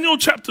 In Daniel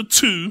chapter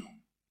 2,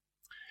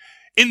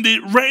 in the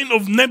reign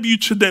of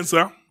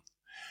Nebuchadnezzar,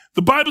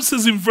 the Bible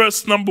says in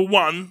verse number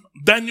 1,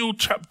 Daniel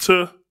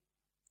chapter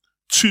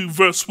 2,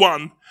 verse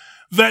 1,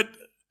 that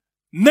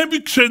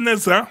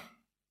Nebuchadnezzar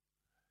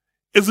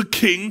is a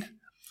king.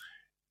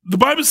 The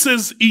Bible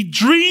says he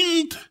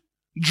dreamed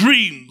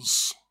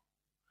dreams.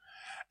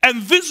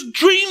 And this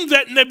dream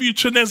that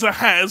Nebuchadnezzar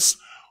has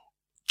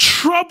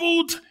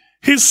troubled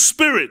his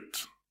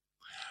spirit,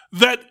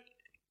 that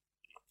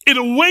it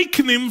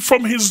awakened him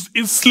from his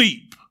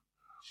sleep.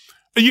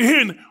 Are you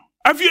hearing?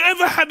 Have you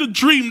ever had a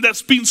dream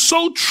that's been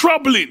so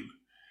troubling?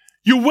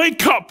 You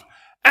wake up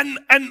and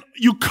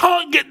you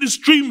can't get this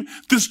dream.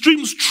 This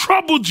dream's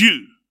troubled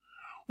you.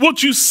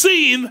 What you've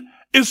seen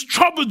is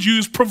troubled you,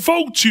 is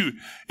provoked you,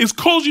 is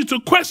caused you to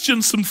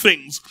question some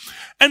things.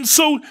 And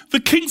so the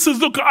king says,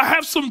 look, I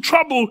have some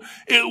trouble.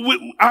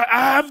 I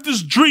have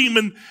this dream,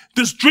 and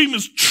this dream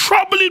is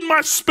troubling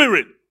my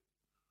spirit.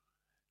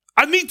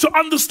 I need to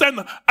understand.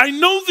 I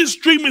know this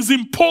dream is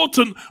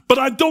important, but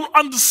I don't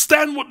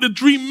understand what the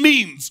dream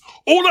means.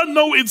 All I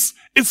know is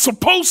it's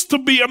supposed to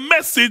be a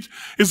message.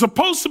 It's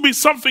supposed to be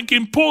something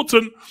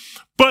important,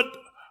 but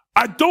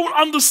I don't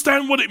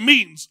understand what it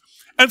means.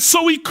 And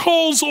so he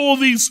calls all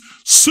these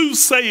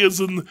soothsayers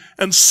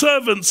and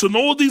servants and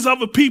all these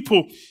other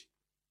people.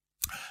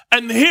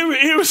 And here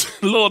is,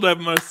 Lord have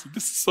mercy,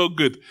 this is so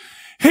good.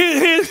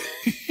 Here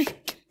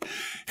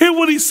Hear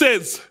what he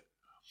says.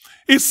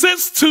 It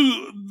says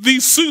to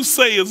these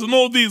soothsayers and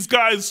all these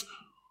guys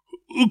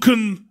who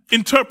can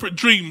interpret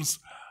dreams,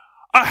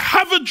 I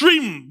have a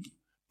dream,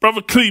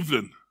 Brother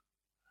Cleveland,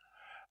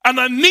 and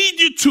I need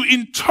you to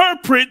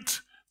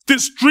interpret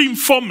this dream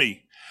for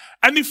me.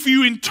 And if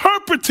you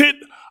interpret it,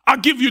 I'll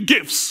give you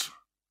gifts.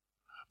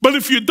 But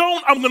if you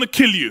don't, I'm going to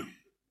kill you.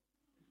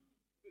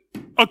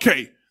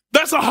 Okay,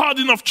 that's a hard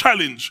enough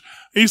challenge.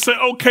 And you say,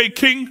 okay,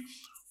 King,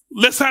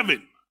 let's have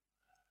it.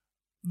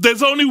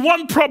 There's only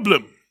one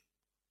problem.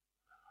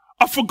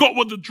 I forgot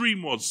what the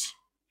dream was.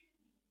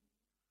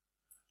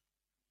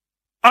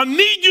 I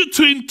need you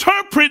to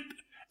interpret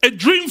a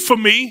dream for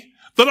me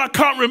that I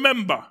can't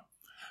remember.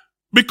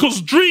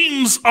 Because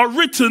dreams are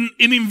written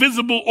in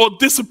invisible or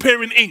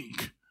disappearing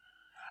ink.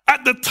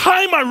 At the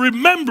time I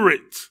remember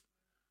it.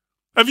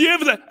 Have you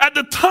ever that? At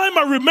the time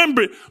I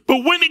remember it,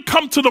 but when it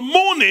comes to the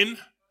morning,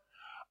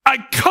 I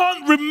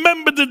can't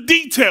remember the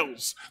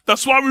details.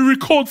 That's why we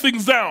record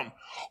things down.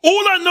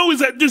 All I know is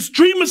that this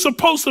dream is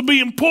supposed to be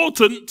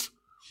important,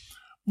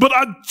 but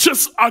I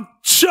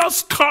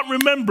just can't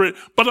remember it,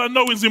 but I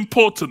know it's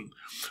important.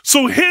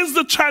 So here's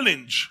the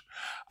challenge.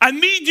 I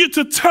need you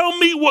to tell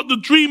me what the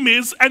dream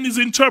is and its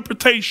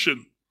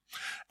interpretation.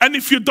 And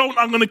if you don't,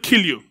 I'm going to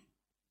kill you.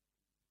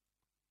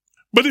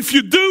 But if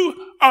you do,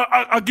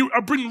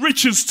 I bring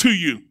riches to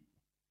you.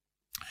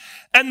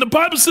 And the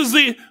Bible says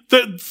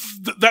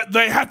that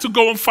they had to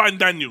go and find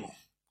Daniel.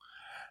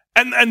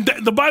 And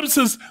the Bible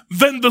says,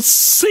 then the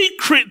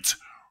secret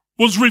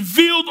was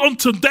revealed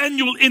unto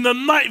Daniel in a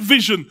night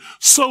vision.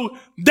 So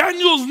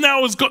Daniel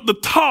now has got the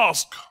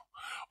task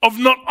of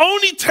not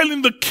only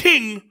telling the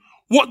king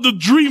what the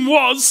dream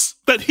was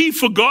that he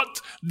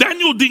forgot.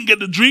 Daniel didn't get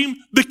the dream,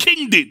 the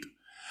king did.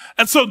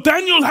 And so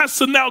Daniel has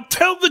to now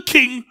tell the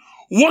king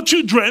what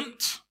you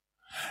dreamt.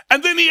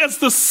 And then he has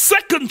the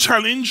second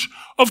challenge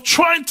of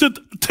trying to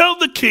tell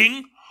the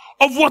king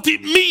of what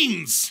it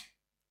means.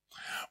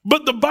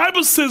 But the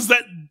Bible says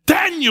that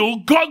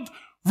Daniel, God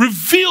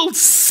revealed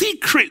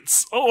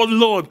secrets. Oh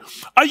Lord,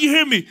 are you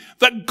hearing me?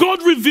 That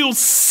God reveals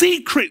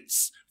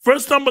secrets.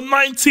 Verse number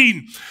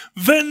 19.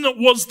 Then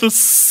was the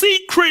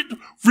secret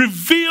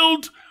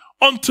revealed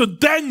unto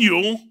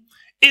Daniel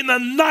in a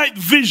night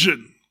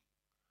vision.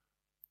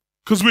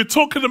 Because we're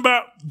talking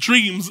about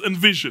dreams and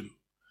vision.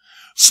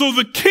 So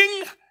the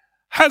king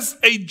has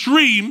a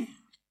dream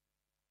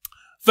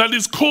that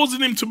is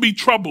causing him to be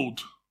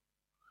troubled.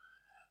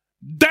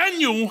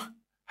 Daniel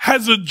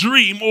has a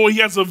dream, or he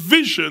has a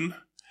vision,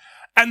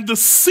 and the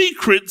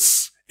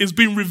secrets is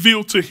being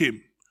revealed to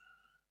him.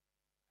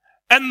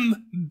 And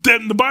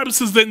then the Bible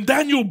says, then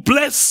Daniel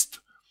blessed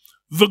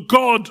the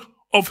God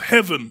of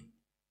heaven.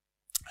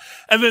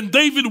 And then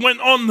David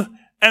went on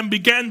and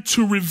began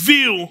to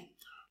reveal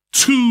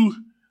to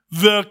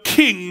the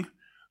king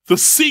the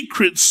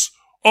secrets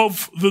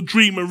of the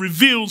dream, and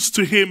reveals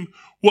to him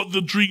what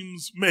the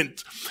dreams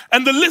meant.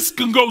 And the list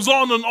goes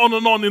on and on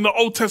and on. In the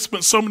Old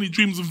Testament, so many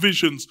dreams and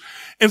visions.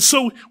 And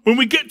so when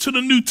we get to the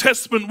New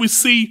Testament, we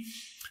see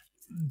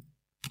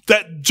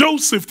that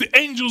Joseph, the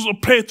angels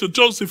appear to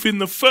Joseph in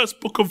the first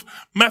book of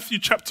Matthew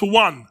chapter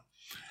 1.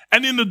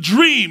 And in a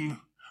dream,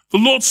 the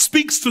Lord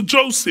speaks to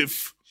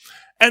Joseph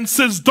and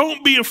says,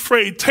 don't be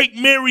afraid, take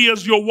Mary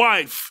as your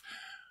wife,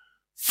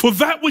 for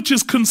that which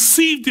is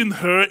conceived in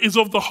her is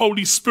of the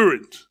Holy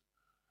Spirit.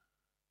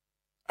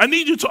 I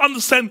need you to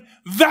understand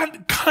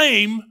that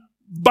came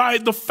by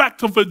the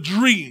fact of a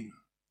dream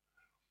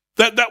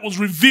that was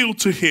revealed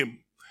to him.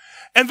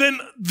 And then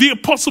the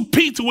Apostle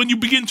Peter, when you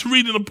begin to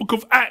read in the book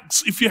of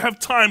Acts, if you have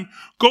time,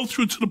 go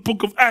through to the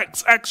book of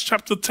Acts, Acts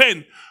chapter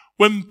 10,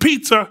 when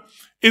Peter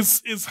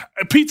has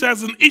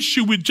an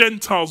issue with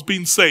Gentiles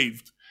being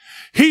saved.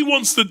 He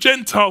wants the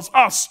Gentiles,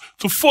 us,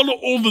 to follow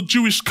all the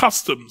Jewish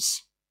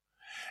customs.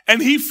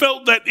 And he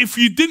felt that if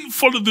you didn't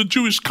follow the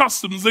Jewish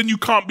customs, then you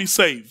can't be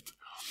saved.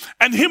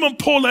 And him and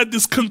Paul had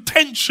this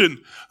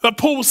contention that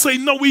Paul was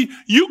saying, no,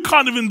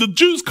 the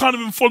Jews can't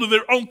even follow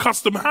their own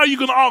custom. How are you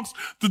going to ask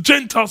the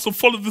Gentiles to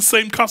follow the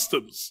same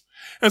customs?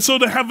 And so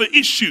they have an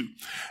issue.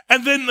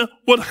 And then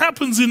what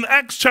happens in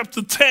Acts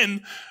chapter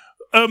 10,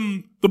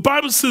 the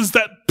Bible says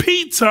that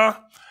Peter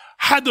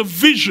had a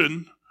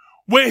vision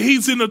where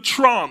he's in a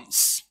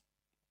trance.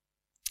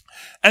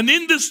 And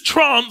in this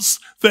trance,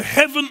 the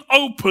heaven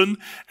opened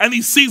and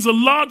he sees a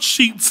large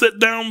sheet set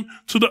down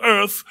to the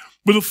earth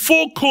with the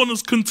four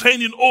corners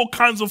containing all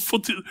kinds of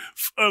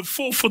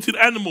four-footed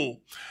animal.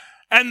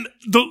 And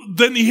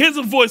then he hears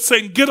a voice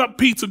saying, get up,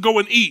 Peter, go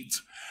and eat.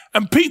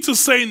 And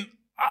Peter's saying,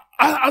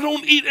 I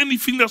don't eat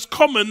anything that's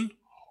common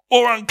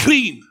or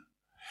unclean.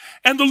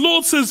 And the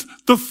Lord says,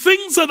 the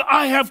things that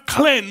I have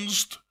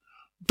cleansed,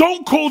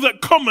 don't call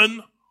that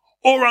common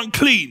or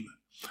unclean.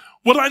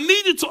 What I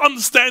needed to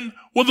understand,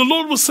 what the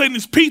Lord was saying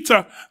is,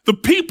 Peter, the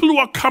people who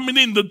are coming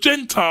in, the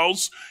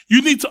Gentiles,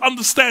 you need to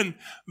understand,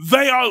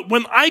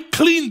 when I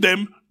clean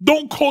them,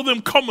 don't call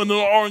them common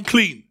or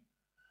unclean.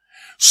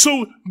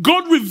 So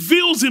God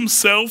reveals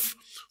himself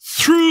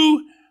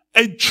through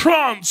a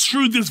trance,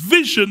 through this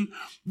vision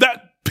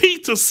that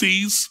Peter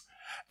sees,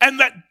 and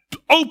that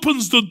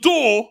opens the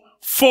door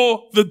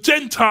for the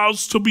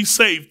Gentiles to be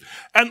saved.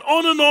 And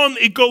on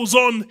it goes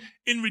on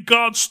in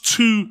regards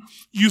to,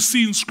 you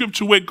see in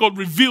scripture where God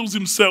reveals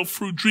himself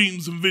through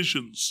dreams and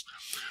visions.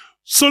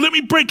 So let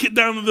me break it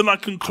down and then I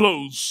can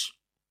close.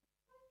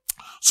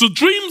 So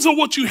dreams are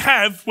what you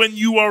have when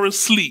you are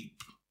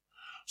asleep.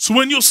 So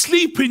when you're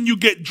sleeping, you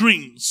get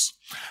dreams.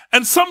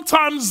 And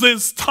sometimes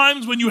there's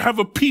times when you have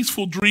a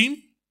peaceful dream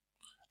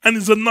and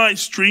it's a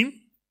nice dream.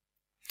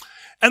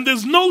 And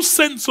there's no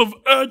sense of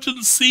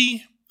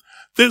urgency.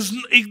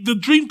 The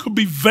dream could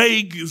be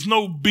vague. It's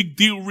no big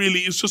deal really.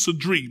 It's just a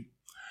dream.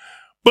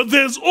 But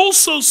there's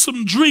also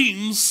some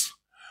dreams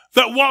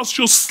that whilst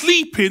you're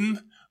sleeping,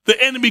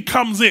 the enemy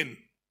comes in.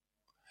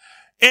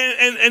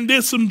 And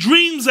there's some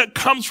dreams that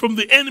comes from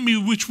the enemy,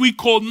 which we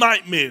call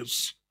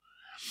nightmares.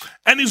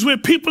 And it's where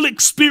people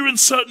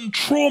experience certain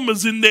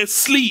traumas in their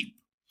sleep.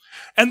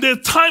 And there are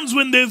times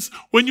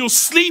when you're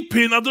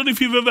sleeping, I don't know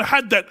if you've ever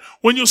had that,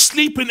 when you're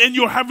sleeping and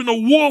you're having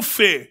a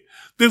warfare.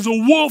 There's a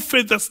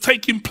warfare that's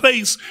taking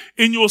place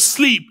in your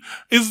sleep.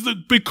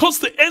 Because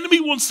the enemy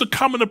wants to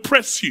come and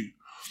oppress you.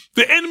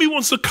 The enemy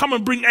wants to come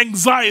and bring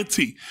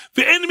anxiety.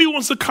 The enemy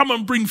wants to come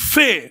and bring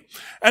fear.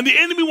 And the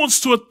enemy wants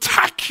to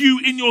attack you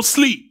in your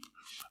sleep.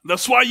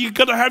 That's why you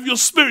gotta have your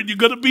spirit.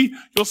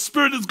 Your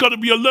spirit has gotta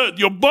be alert.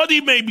 Your body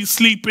may be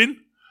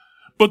sleeping,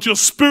 but your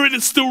spirit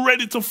is still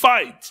ready to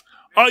fight.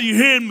 Are you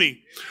hearing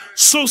me?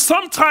 So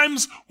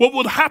sometimes what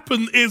would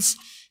happen is,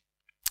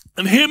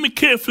 and hear me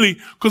carefully,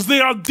 because they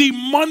are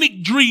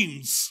demonic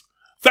dreams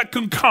that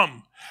can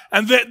come.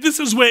 And this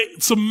is where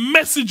some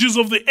messages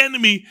of the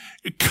enemy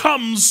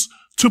comes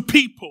to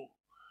people,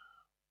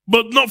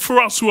 but not for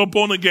us who are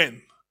born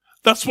again.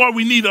 That's why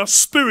we need our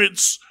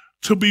spirits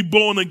to be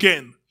born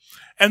again.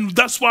 And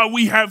that's why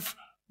we have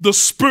the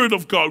Spirit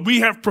of God. We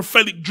have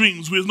prophetic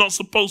dreams. We're not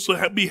supposed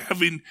to be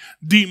having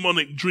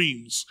demonic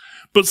dreams.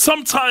 But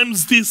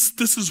sometimes this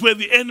is where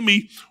the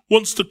enemy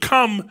wants to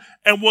come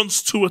and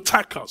wants to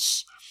attack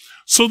us.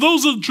 So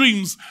those are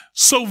dreams.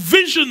 So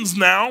visions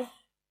now,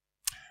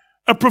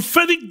 a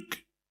prophetic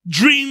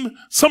dream,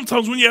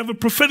 sometimes when you have a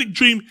prophetic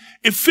dream,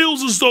 it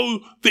feels as though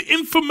the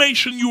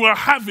information you are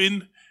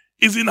having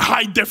is in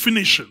high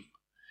definition,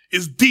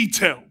 is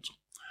detailed.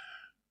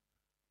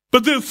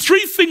 But there are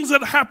three things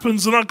that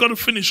happens, and I've got to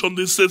finish on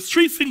this. There's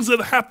three things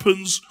that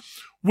happens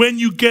when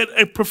you get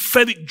a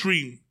prophetic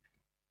dream.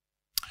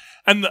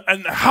 And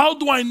how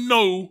do I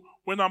know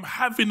when I'm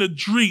having a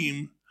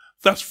dream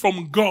that's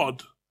from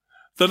God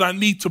that I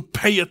need to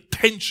pay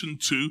attention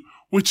to,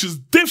 which is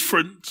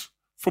different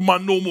from my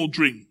normal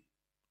dream?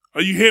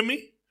 Are you hearing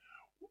me?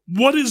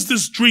 What is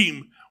this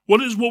dream?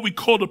 What is what we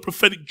call a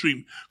prophetic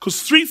dream?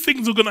 Because three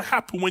things are going to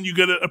happen when you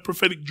get a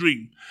prophetic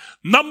dream.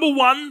 Number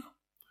one,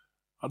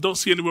 I don't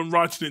see anyone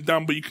writing it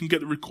down, but you can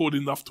get the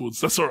recording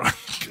afterwards. That's all right.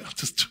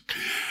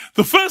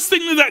 The first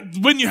thing is that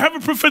when you have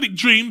a prophetic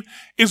dream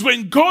is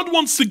when God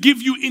wants to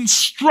give you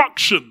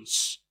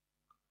instructions.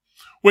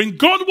 When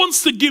God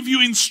wants to give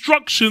you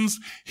instructions,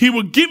 he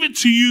will give it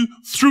to you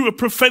through a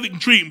prophetic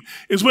dream.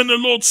 Is when the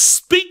Lord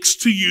speaks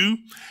to you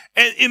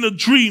in a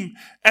dream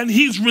and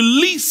he's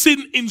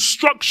releasing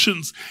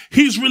instructions.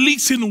 He's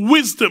releasing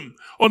wisdom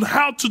on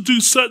how to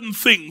do certain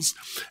things.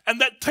 And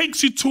that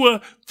takes you to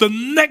the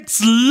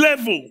next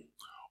level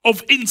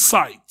of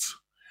insight.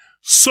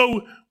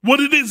 So what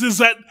it is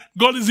that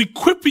God is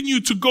equipping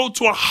you to go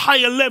to a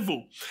higher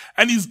level.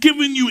 And he's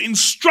giving you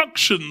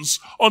instructions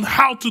on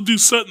how to do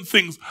certain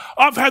things.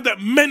 I've had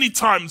that many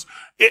times.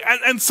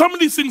 And some of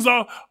these things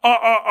are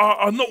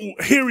not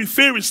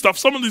hairy-fairy stuff.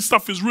 Some of this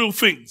stuff is real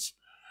things.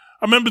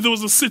 I remember there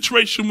was a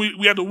situation,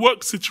 we had a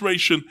work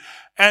situation,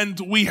 and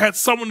we had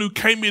someone who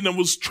came in and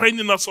was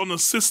training us on a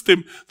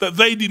system that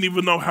they didn't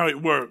even know how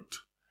it worked.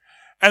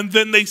 And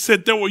then they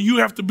said, Delroy, you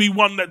have to be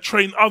one that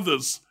train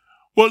others.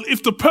 Well,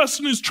 if the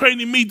person who's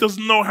training me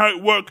doesn't know how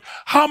it works,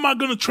 how am I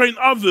going to train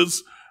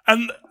others?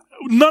 And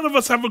none of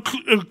us have a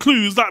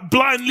clue. It's like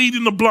blind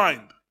leading the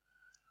blind.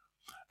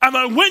 And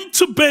I went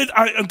to bed,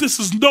 and this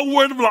is no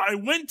word of lie, I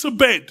went to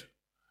bed,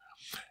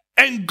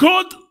 and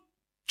God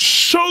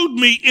showed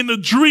me in a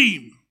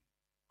dream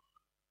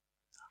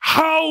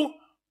how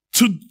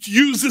to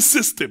use this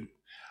system.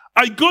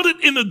 I got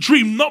it in a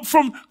dream, not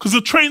because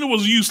the trainer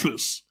was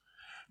useless.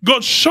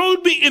 God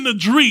showed me in a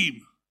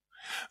dream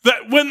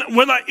that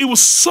it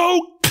was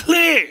so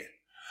clear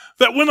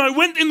that when I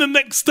went in the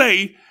next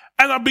day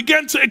and I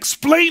began to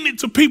explain it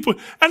to people,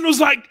 and it was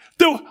like,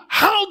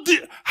 how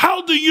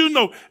do you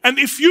know? And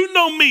if you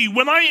know me,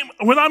 when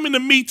I'm in a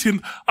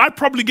meeting, I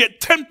probably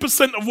get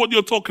 10% of what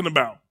you're talking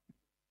about.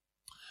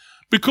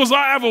 Because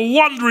I have a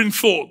wandering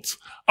thought,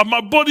 and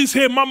my body's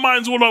here, my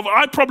mind's all over.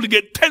 I probably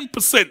get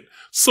 10%.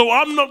 So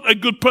I'm not a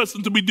good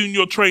person to be doing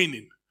your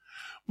training.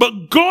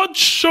 But God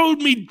showed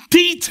me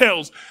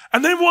details.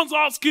 And everyone's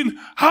asking,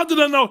 how did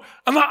I know?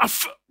 And I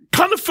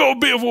kind of felt a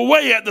bit of a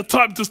way at the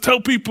time to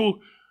tell people,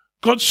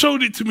 God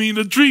showed it to me in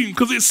a dream.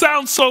 Because it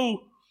sounds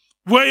so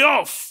way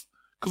off.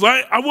 Because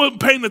I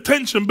wasn't paying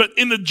attention. But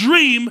in a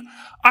dream,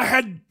 I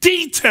had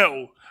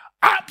detail.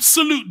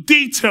 absolute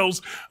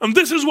details. And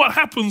this is what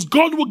happens.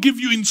 God will give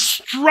you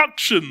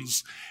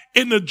instructions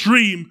in a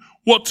dream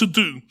what to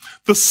do.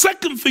 The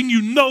second thing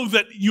you know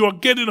that you are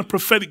getting a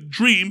prophetic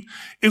dream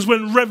is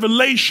when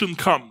revelation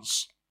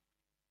comes.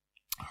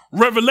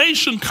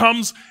 Revelation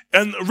comes,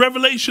 and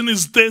revelation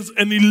is there's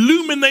an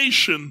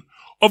illumination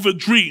of a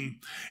dream,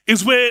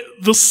 is where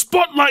the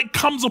spotlight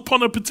comes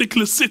upon a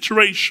particular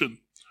situation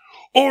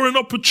or an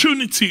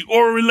opportunity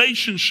or a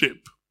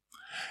relationship.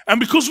 And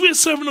because we're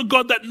serving a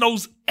God that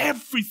knows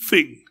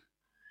everything,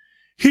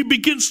 he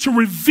begins to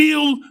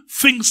reveal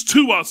things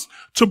to us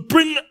to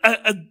bring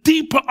a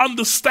deeper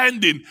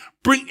understanding,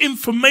 bring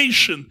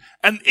information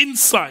and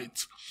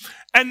insight.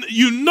 And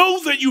you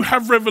know that you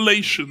have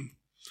revelation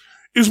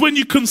is when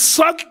you can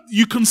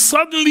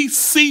suddenly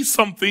see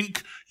something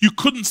you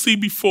couldn't see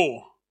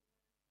before.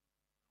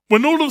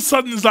 When all of a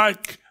sudden it's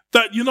like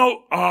that,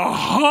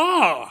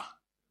 aha,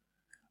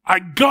 I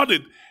got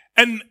it.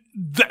 And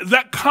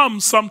that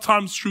comes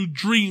sometimes through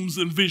dreams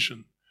and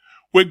vision,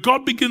 where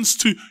God begins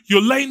to,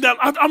 you're laying down,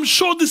 I'm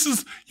sure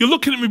you're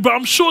looking at me, but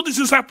I'm sure this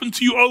has happened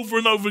to you over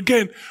and over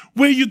again,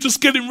 where you're just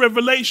getting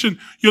revelation.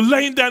 You're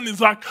laying down, it's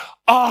like,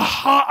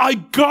 aha, I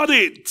got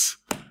it.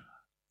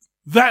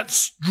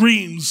 That's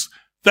dreams.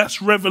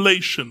 That's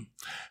revelation.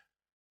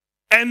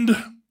 And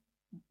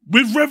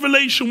with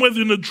revelation,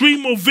 whether in a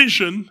dream or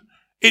vision,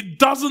 it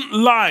doesn't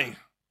lie.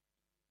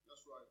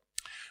 That's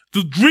right.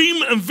 The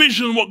dream and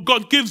vision, what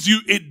God gives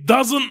you, it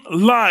doesn't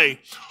lie.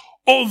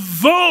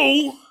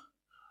 Although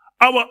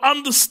our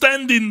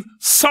understanding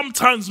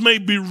sometimes may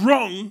be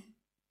wrong,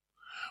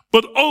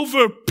 but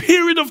over a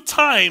period of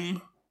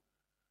time,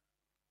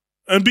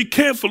 and be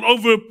careful,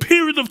 over a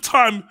period of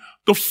time,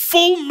 the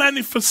full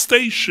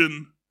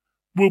manifestation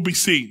will be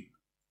seen.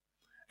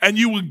 And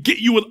you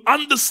will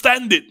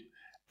understand it,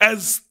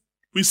 as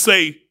we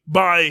say,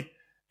 by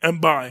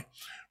and by.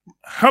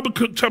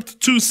 Habakkuk chapter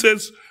 2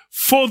 says,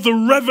 for the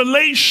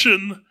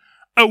revelation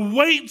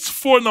awaits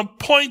for an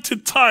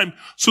appointed time.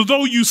 So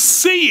though you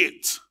see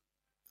it,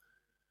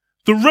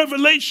 the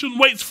revelation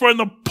waits for an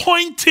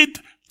appointed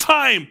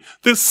time.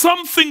 There's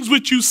some things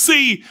which you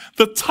see,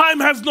 the time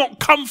has not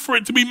come for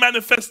it to be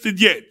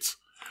manifested yet,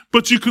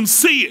 but you can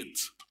see it.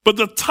 But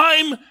the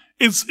time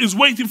is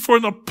waiting for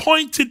an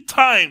appointed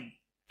time.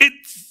 It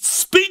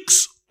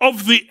speaks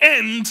of the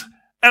end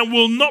and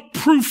will not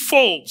prove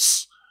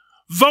false.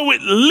 Though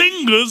it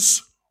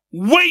lingers,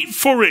 wait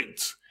for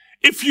it.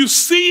 If you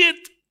see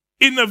it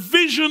in a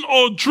vision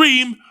or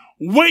dream,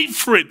 wait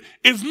for it.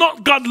 It's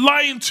not God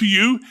lying to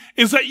you.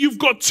 It's that you've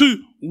got to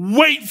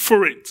wait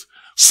for it.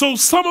 So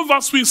some of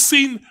us, we've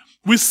seen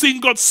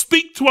God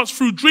speak to us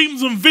through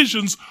dreams and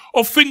visions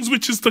of things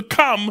which is to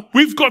come.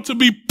 We've got to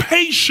be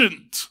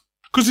patient.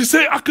 Because you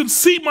say, I can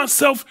see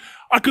myself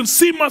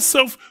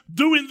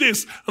doing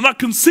this, and I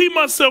can see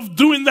myself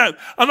doing that,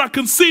 and I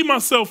can see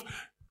myself,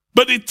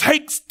 but it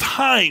takes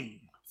time.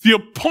 The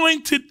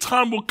appointed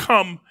time will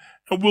come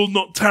and will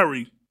not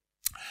tarry.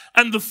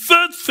 And the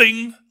third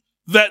thing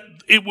that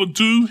it will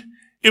do,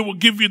 it will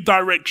give you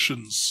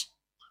directions.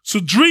 So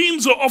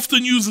dreams are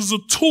often used as a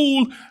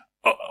tool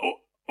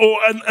or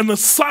an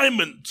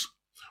assignment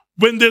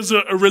when there's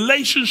a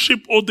relationship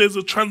or there's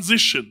a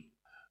transition.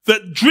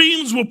 That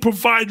dreams will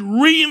provide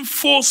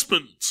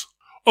reinforcement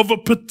of a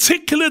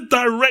particular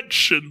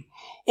direction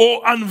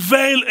or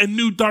unveil a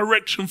new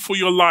direction for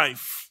your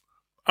life.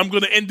 I'm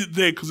going to end it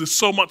there because there's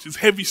so much, it's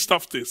heavy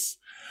stuff this.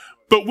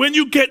 But when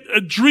you get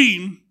a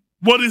dream,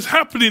 what is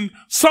happening,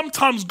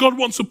 sometimes God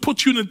wants to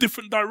put you in a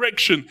different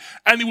direction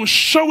and he will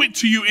show it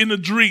to you in a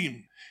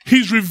dream.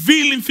 He's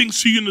revealing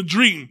things to you in a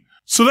dream.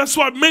 So that's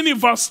why many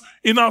of us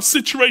in our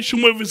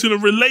situation, whether it's in a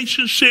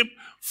relationship,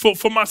 for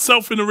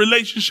myself in a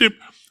relationship,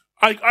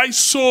 I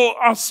saw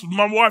us,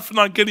 my wife and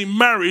I, getting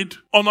married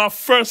on our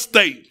first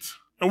date.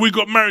 And we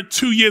got married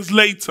 2 years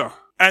later.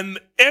 And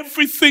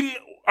everything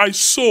I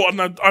saw, and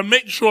I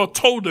made sure I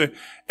told her,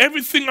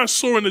 everything I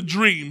saw in a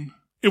dream,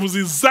 it was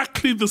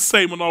exactly the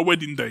same on our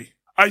wedding day.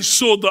 I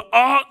saw the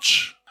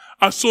arch,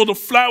 I saw the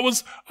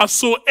flowers, I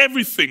saw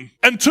everything.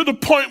 And to the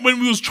point when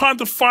we was trying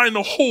to find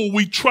a hall,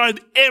 we tried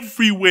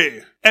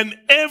everywhere. And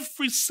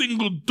every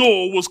single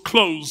door was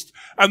closed.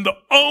 And the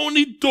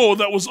only door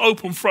that was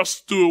open for us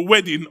to do a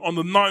wedding on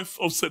the 9th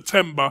of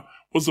September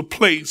was a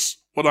place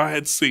what I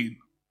had seen.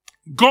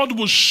 God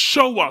will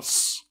show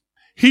us.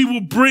 He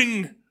will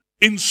bring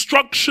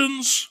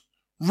instructions,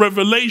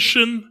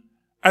 revelation,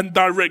 and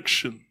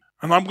direction.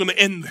 And I'm going to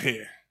end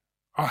here.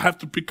 I'll have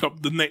to pick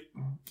up the next.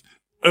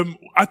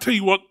 I tell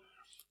you what,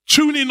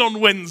 tune in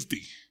on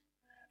Wednesday.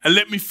 And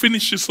let me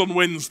finish this on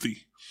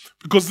Wednesday.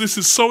 Because this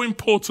is so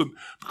important.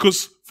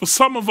 Because for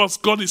some of us,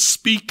 God is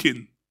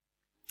speaking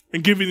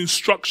and giving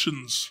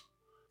instructions,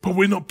 but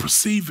we're not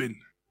perceiving.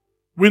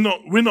 We're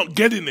not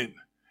getting it.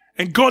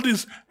 And God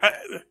is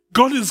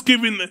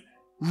giving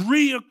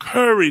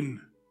reoccurring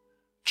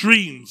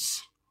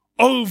dreams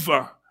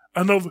over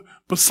and over.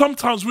 But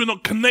sometimes we're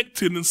not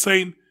connecting and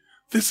saying,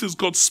 this is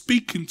God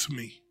speaking to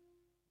me.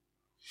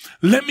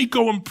 Let me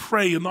go and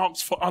pray and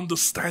ask for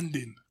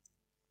understanding.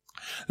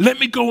 Let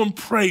me go and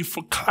pray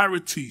for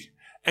clarity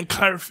and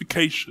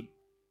clarification.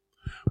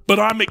 But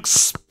I'm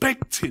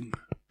expecting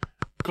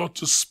God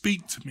to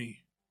speak to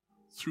me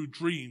through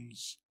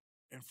dreams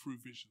and through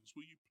visions.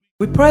 Will you please?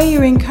 We pray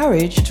you're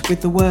encouraged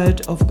with the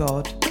Word of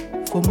God.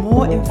 For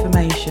more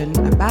information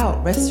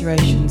about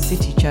Restoration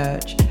City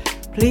Church,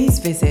 please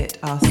visit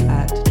us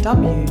at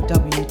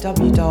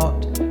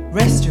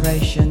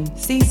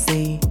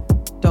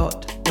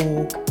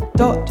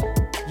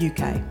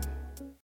www.restorationcc.org.uk.